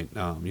this point.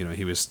 You know,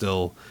 he was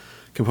still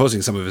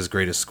composing some of his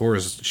greatest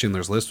scores.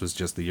 Schindler's List was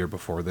just the year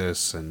before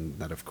this, and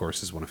that, of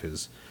course, is one of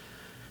his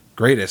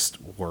greatest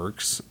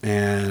works.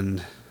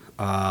 And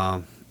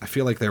I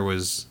feel like there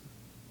was,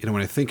 you know,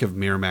 when I think of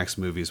Miramax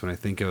movies, when I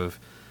think of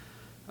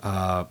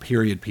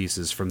period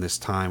pieces from this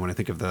time, when I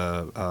think of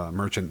the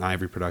Merchant and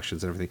Ivory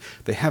productions and everything,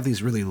 they have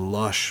these really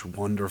lush,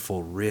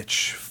 wonderful,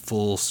 rich,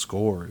 full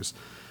scores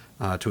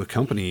to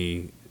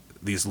accompany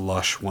these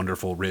lush,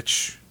 wonderful,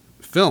 rich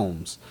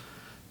films.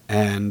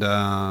 And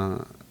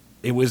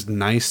it was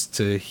nice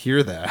to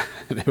hear that.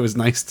 It was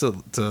nice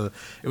to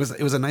it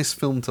was a nice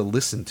film to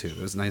listen to.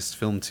 It was a nice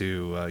film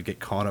to get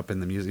caught up in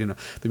the music. You know,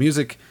 the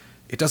music,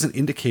 it doesn't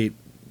indicate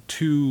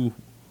too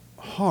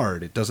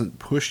hard. It doesn't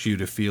push you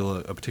to feel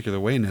a particular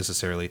way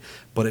necessarily,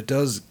 but it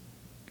does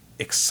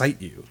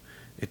excite you.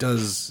 It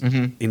does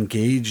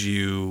engage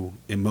you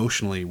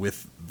emotionally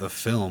with the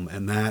film,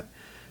 and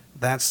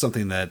that's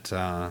something that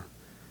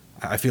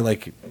I feel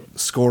like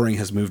scoring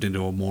has moved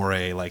into a more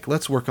like,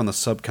 let's work on the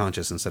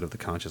subconscious instead of the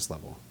conscious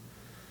level.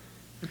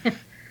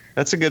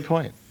 That's a good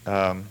point.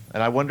 And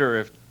I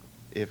wonder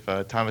if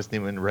Thomas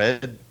Newman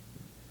read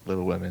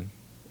Little Women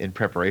in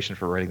preparation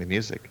for writing the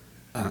music.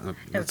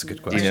 That's a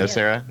good question. Do you know,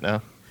 Sarah?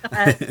 No?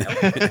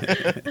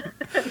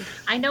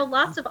 I know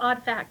lots of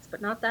odd facts,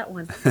 but not that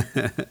one.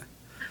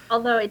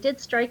 Although it did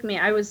strike me,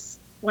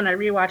 when I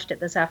rewatched it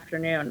this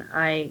afternoon,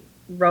 I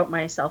wrote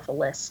myself a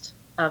list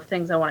of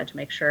things I wanted to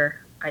make sure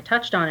I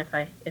touched on if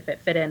it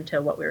fit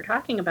into what we were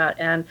talking about.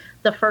 And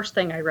the first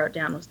thing I wrote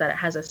down was that it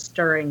has a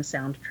stirring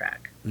soundtrack.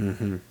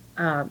 Mm-hmm.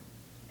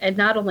 And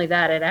not only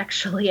that, it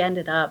actually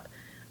ended up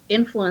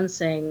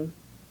influencing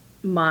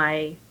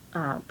my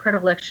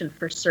predilection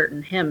for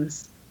certain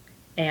hymns,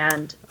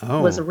 and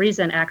was a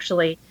reason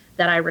actually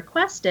that I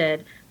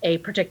requested a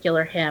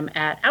particular hymn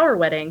at our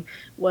wedding,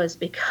 was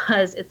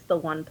because it's the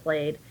one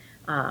played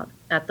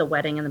at the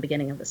wedding in the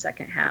beginning of the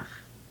second half,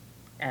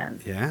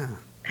 and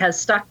has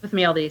stuck with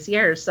me all these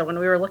years. So when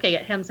we were looking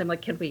at hymns, I'm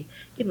like, can we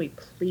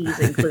please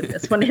include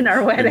this one in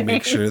our wedding?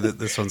 Make sure that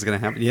this one's going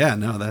to happen. Yeah,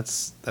 no,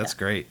 that's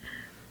great.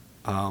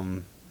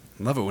 Love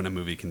it when a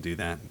movie can do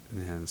that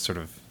and sort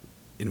of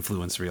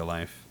influence real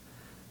life.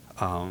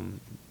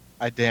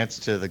 I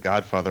danced to the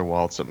Godfather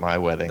waltz at my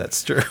wedding.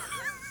 That's true.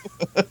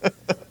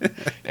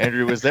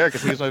 Andrew was there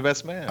because he was my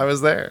best man. I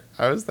was there.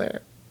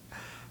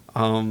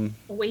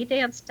 We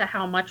danced to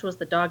How Much Was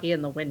the Doggy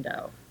in the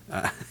Window.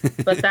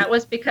 But that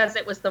was because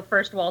it was the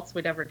first waltz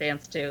we'd ever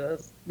danced to. It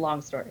was a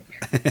long story.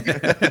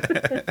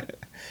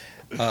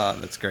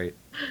 That's great.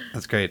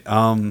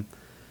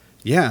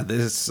 Yeah,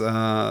 this.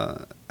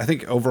 I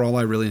think overall,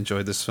 I really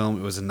enjoyed this film.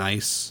 It was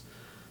nice.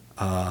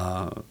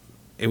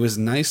 It was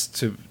nice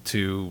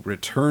to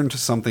return to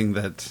something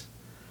that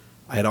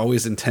I had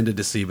always intended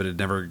to see, but it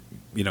never,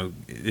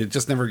 it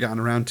just never gotten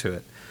around to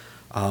it.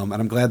 And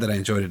I'm glad that I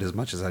enjoyed it as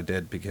much as I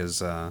did,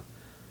 because I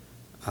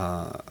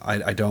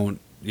don't,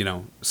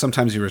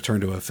 sometimes you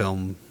return to a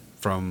film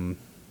from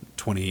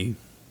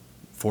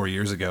 24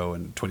 years ago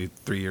and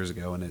 23 years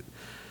ago, and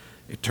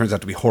it turns out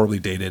to be horribly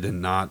dated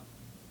and not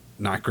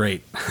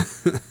great.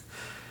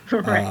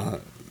 Right.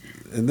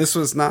 And this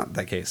was not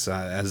that case,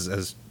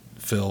 as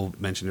Phil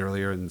mentioned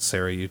earlier, and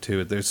Sarah, you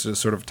too. There's a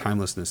sort of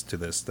timelessness to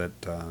this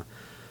that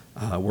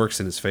works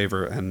in his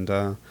favor, and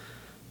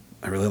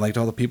I really liked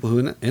all the people who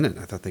in it.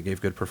 I thought they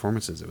gave good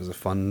performances. It was a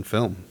fun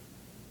film.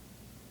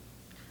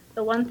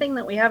 The one thing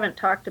that we haven't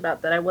talked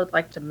about that I would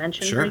like to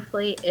mention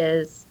briefly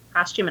is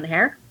costume and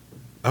hair.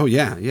 Oh,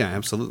 yeah,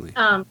 absolutely.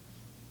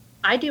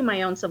 I do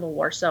my own Civil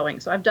War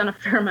sewing, so I've done a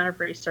fair amount of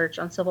research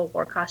on Civil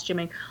War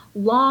costuming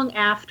long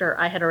after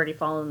I had already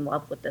fallen in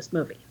love with this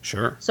movie.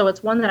 Sure. So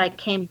it's one that I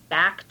came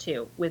back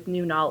to with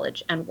new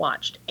knowledge and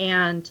watched.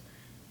 And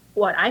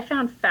what I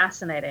found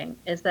fascinating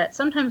is that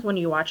sometimes when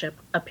you watch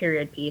a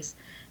period piece,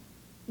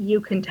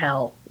 you can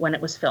tell when it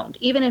was filmed.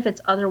 Even if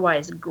it's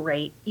otherwise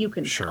great, you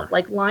can tell.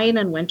 Like Lion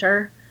in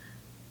Winter,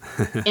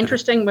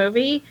 interesting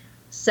movie,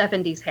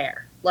 70s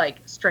hair. Like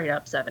straight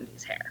up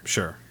 70s hair.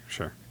 Sure.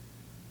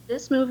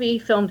 This movie,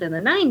 filmed in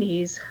the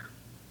 90s,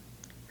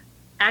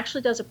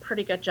 actually does a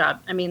pretty good job.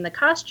 I mean, the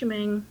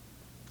costuming,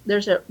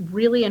 there's a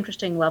really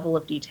interesting level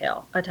of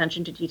detail,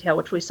 attention to detail,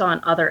 which we saw in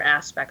other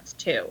aspects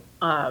too.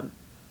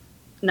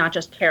 Not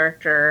just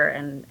character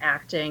and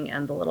acting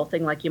and the little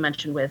thing like you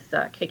mentioned with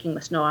kicking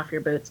the snow off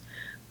your boots,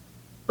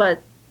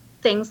 but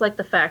things like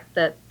the fact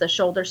that the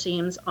shoulder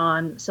seams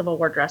on Civil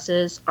War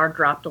dresses are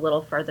dropped a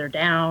little further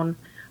down,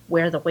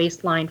 where the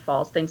waistline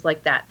falls, things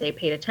like that. They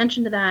paid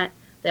attention to that.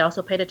 They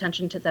also paid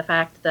attention to the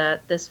fact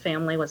that this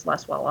family was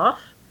less well off.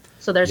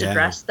 So there's a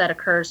dress that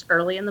occurs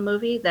early in the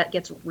movie that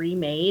gets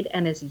remade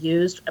and is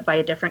used by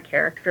a different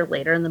character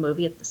later in the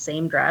movie. It's the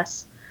same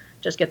dress,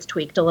 just gets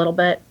tweaked a little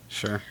bit.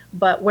 Sure.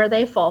 But where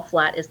they fall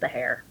flat is the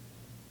hair.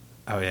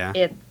 Oh,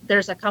 yeah?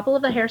 There's a couple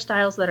of the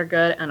hairstyles that are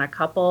good and a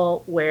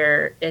couple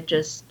where it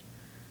just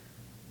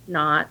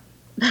not...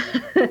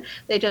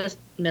 they just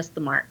missed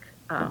the mark.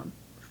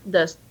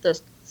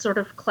 The sort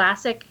of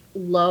classic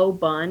low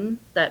bun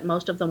that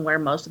most of them wear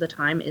most of the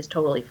time is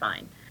totally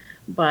fine.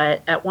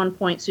 But at one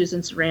point,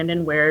 Susan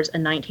Sarandon wears a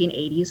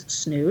 1980s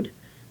snood,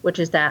 which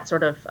is that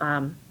sort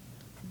of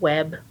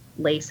web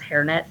lace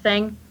hairnet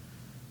thing.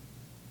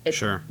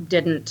 It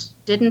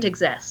didn't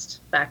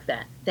exist back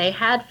then. They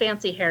had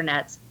fancy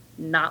hairnets,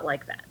 not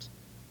like that.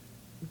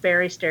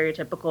 Very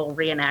stereotypical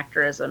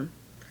reenactorism.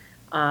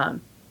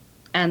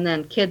 And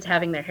then kids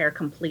having their hair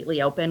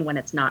completely open when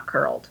it's not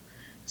curled.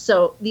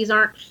 So these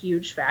aren't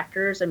huge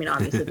factors. I mean,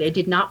 obviously, they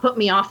did not put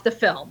me off the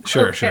film.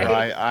 Sure.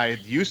 I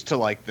used to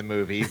like the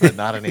movie, but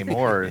not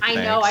anymore. I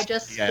know. I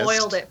just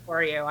spoiled it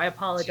for you. I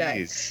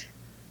apologize. Jeez.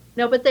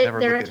 No, but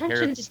their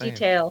attention to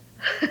detail,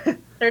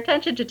 their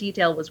attention to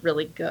detail was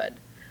really good.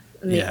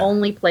 And the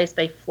only place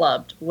they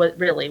flubbed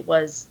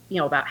was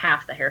about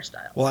half the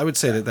hairstyle. Well, I would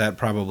say that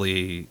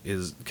probably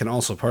can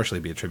also partially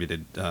be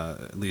attributed,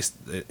 at least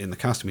in the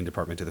costuming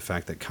department, to the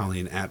fact that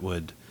Colleen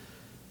Atwood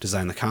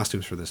designed the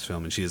costumes for this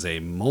film, and she is a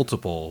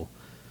multiple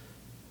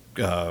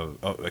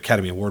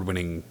Academy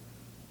Award-winning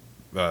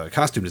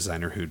costume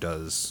designer who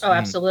does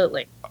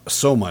absolutely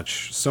so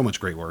much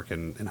great work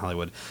in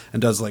Hollywood,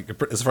 and does, like,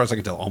 as far as I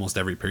can tell, almost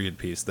every period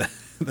piece that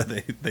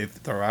they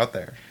throw out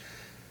there.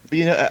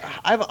 But,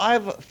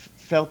 I've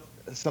felt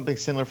something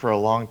similar for a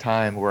long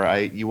time, where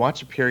you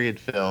watch a period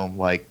film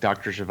like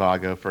Dr.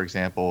 Zhivago, for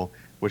example,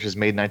 which was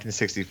made in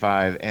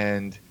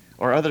 1965,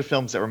 or other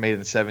films that were made in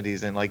the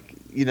 70s,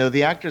 and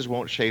the actors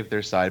won't shave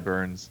their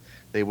sideburns,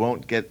 they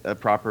won't get a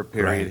proper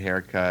period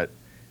haircut,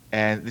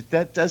 And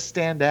that does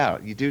stand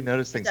out. You do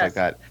notice things like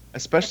that,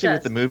 especially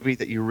with the movie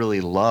that you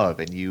really love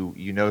and you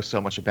know so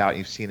much about.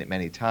 You've seen it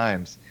many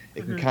times.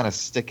 It can kind of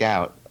stick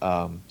out.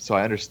 So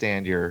I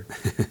understand your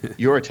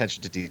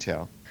attention to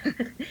detail.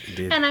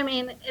 And I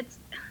mean, it's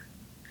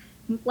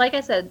like I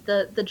said,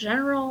 the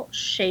general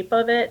shape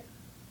of it,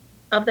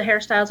 of the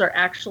hairstyles, are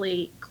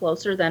actually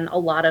closer than a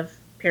lot of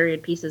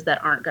period pieces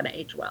that aren't going to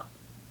age well.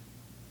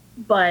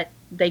 But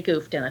they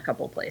goofed in a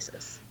couple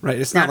places. Right.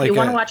 It's now, not like if you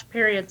want to watch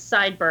period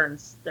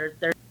sideburns,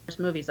 there's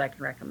movies I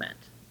can recommend.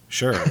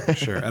 Sure.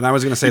 And I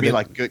was going to say you mean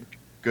like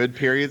good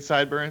period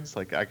sideburns,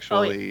 like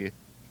actually.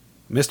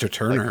 Mr.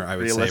 Turner, like I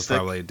would realistic? say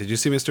probably. Did you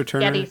see Mr.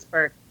 Turner?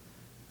 Gettysburg.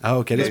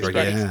 Oh, Gettysburg.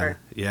 Gettysburg.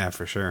 Yeah,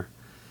 for sure.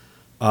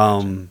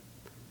 And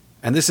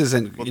this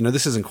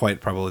isn't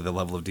quite probably the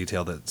level of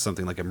detail that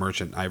something like a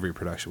Merchant Ivory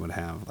production would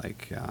have.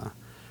 Like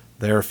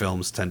their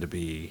films tend to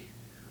be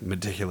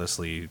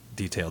meticulously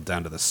detailed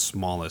down to the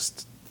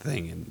smallest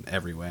thing in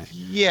every way.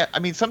 Yeah, I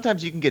mean,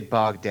 sometimes you can get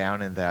bogged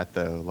down in that,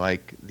 though.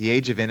 Like The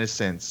Age of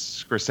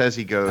Innocence,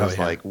 Scorsese goes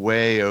like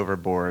way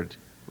overboard,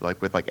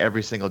 like with like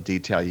every single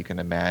detail you can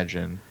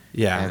imagine.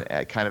 Yeah,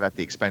 and kind of at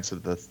the expense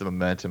of the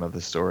momentum of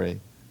the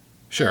story.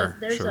 Sure.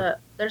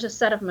 There's a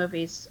set of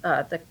movies,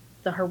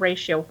 the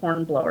Horatio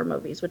Hornblower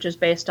movies, which is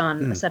based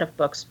on a set of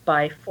books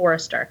by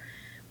Forrester.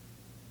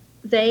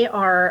 They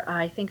are,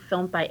 I think,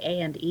 filmed by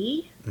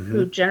A&E,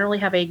 who generally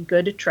have a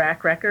good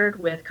track record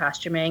with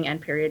costuming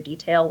and period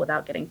detail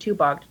without getting too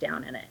bogged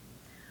down in it.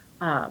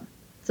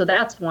 So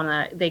that's one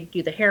that they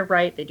do the hair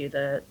right, they do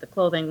the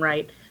clothing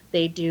right,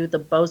 they do the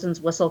bosun's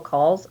whistle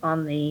calls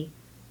on the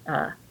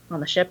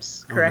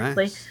ships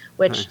correctly,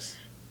 which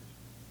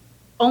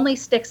only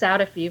sticks out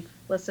if you've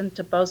listened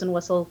to bosun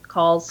whistle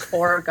calls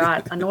or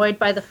got annoyed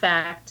by the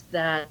fact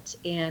that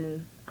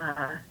in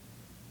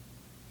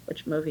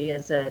which movie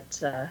is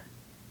it?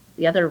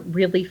 The other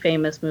really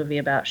famous movie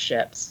about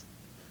ships.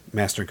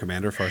 Master and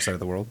Commander, Far Side of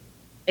the World.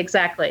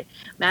 Exactly.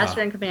 Master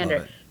and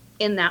Commander.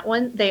 In that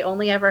one, they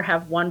only ever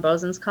have one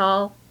bosun's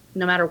call,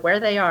 no matter where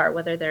they are,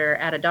 whether they're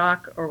at a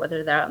dock or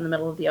whether they're out in the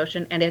middle of the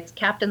ocean, and it's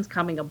captain's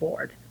coming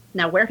aboard.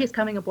 Now, where he's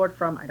coming aboard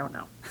from, I don't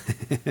know.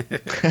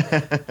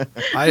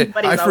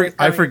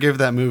 I forgive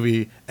that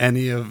movie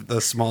any of the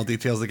small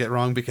details that get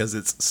wrong because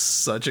it's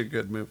such a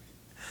good movie.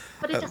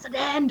 But it doesn't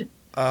end.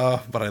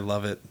 But I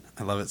love it.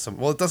 I love it so.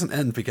 Well, it doesn't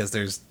end because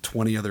there's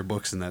 20 other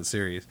books in that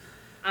series.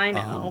 I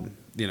know.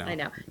 I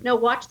know. No,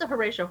 watch the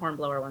Horatio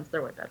Hornblower ones.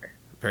 They're way better.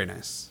 Very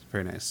nice.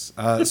 Very nice.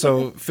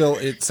 So, Phil,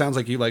 it sounds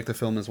like you like the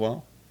film as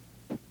well.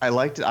 I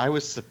liked it. I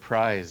was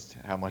surprised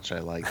how much I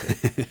liked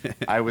it.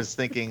 I was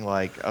thinking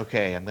like,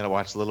 okay, I'm going to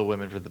watch Little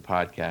Women for the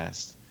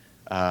podcast.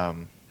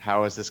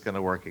 How is this going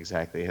to work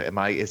exactly?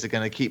 Is it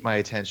going to keep my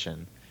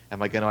attention?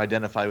 Am I going to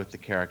identify with the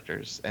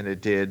characters? And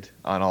it did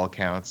on all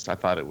accounts. I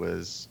thought it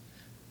was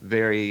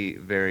very,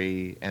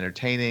 very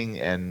entertaining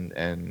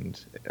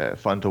and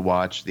fun to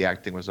watch. The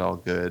acting was all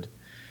good.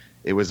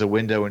 It was a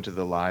window into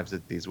the lives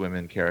of these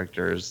women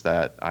characters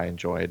that I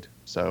enjoyed.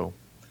 So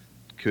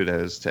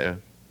kudos to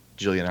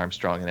Gillian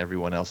Armstrong and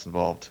everyone else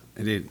involved.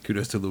 Indeed.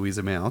 Kudos to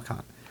Louisa May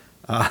Alcott.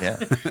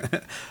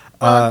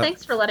 Well,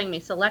 thanks for letting me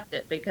select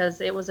it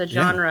because it was a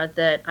genre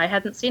that I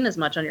hadn't seen as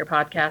much on your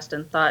podcast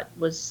and thought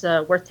was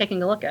worth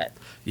taking a look at.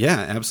 Yeah,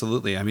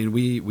 absolutely. I mean,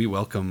 we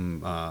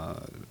welcome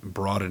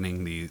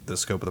broadening the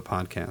scope of the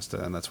podcast,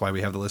 and that's why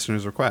we have the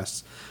listeners'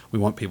 requests. We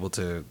want people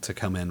to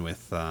come in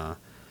with the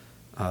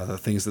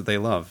things that they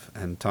love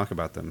and talk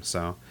about them.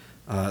 So,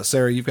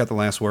 Sarah, you've got the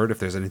last word. If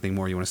there's anything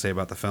more you want to say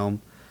about the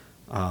film.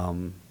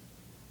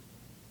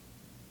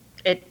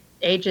 It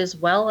ages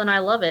well, and I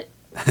love it.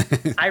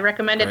 I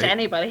recommend it to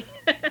anybody.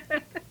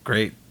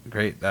 Great.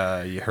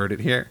 You heard it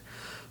here.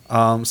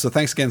 So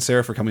thanks again,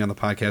 Sarah, for coming on the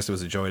podcast. It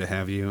was a joy to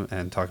have you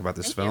and talk about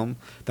this film.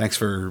 Thanks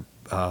for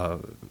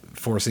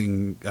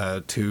forcing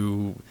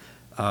two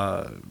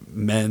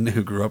men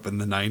who grew up in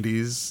the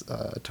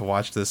 90s to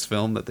watch this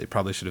film that they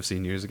probably should have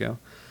seen years ago.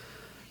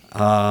 It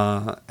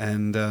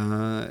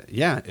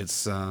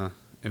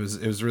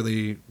was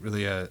really,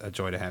 really a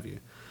joy to have you.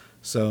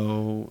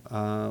 So,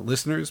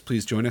 listeners,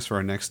 please join us for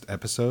our next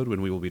episode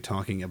when we will be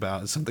talking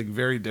about something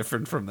very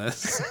different from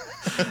this.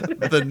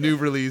 The new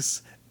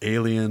release,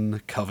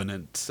 Alien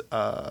Covenant.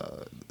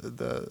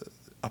 The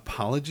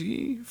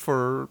apology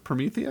for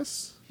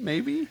Prometheus,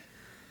 maybe?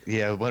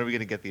 Yeah, when are we going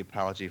to get the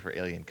apology for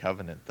Alien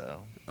Covenant,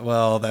 though?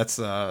 Well, that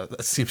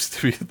seems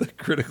to be the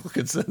critical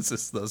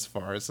consensus thus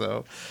far.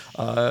 So,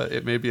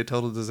 it may be a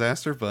total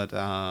disaster, but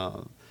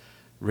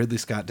Ridley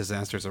Scott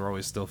disasters are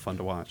always still fun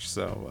to watch.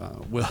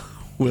 So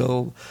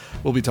we'll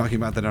be talking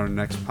about that on our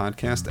next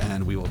podcast,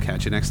 and we will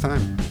catch you next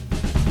time.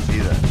 See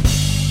you then.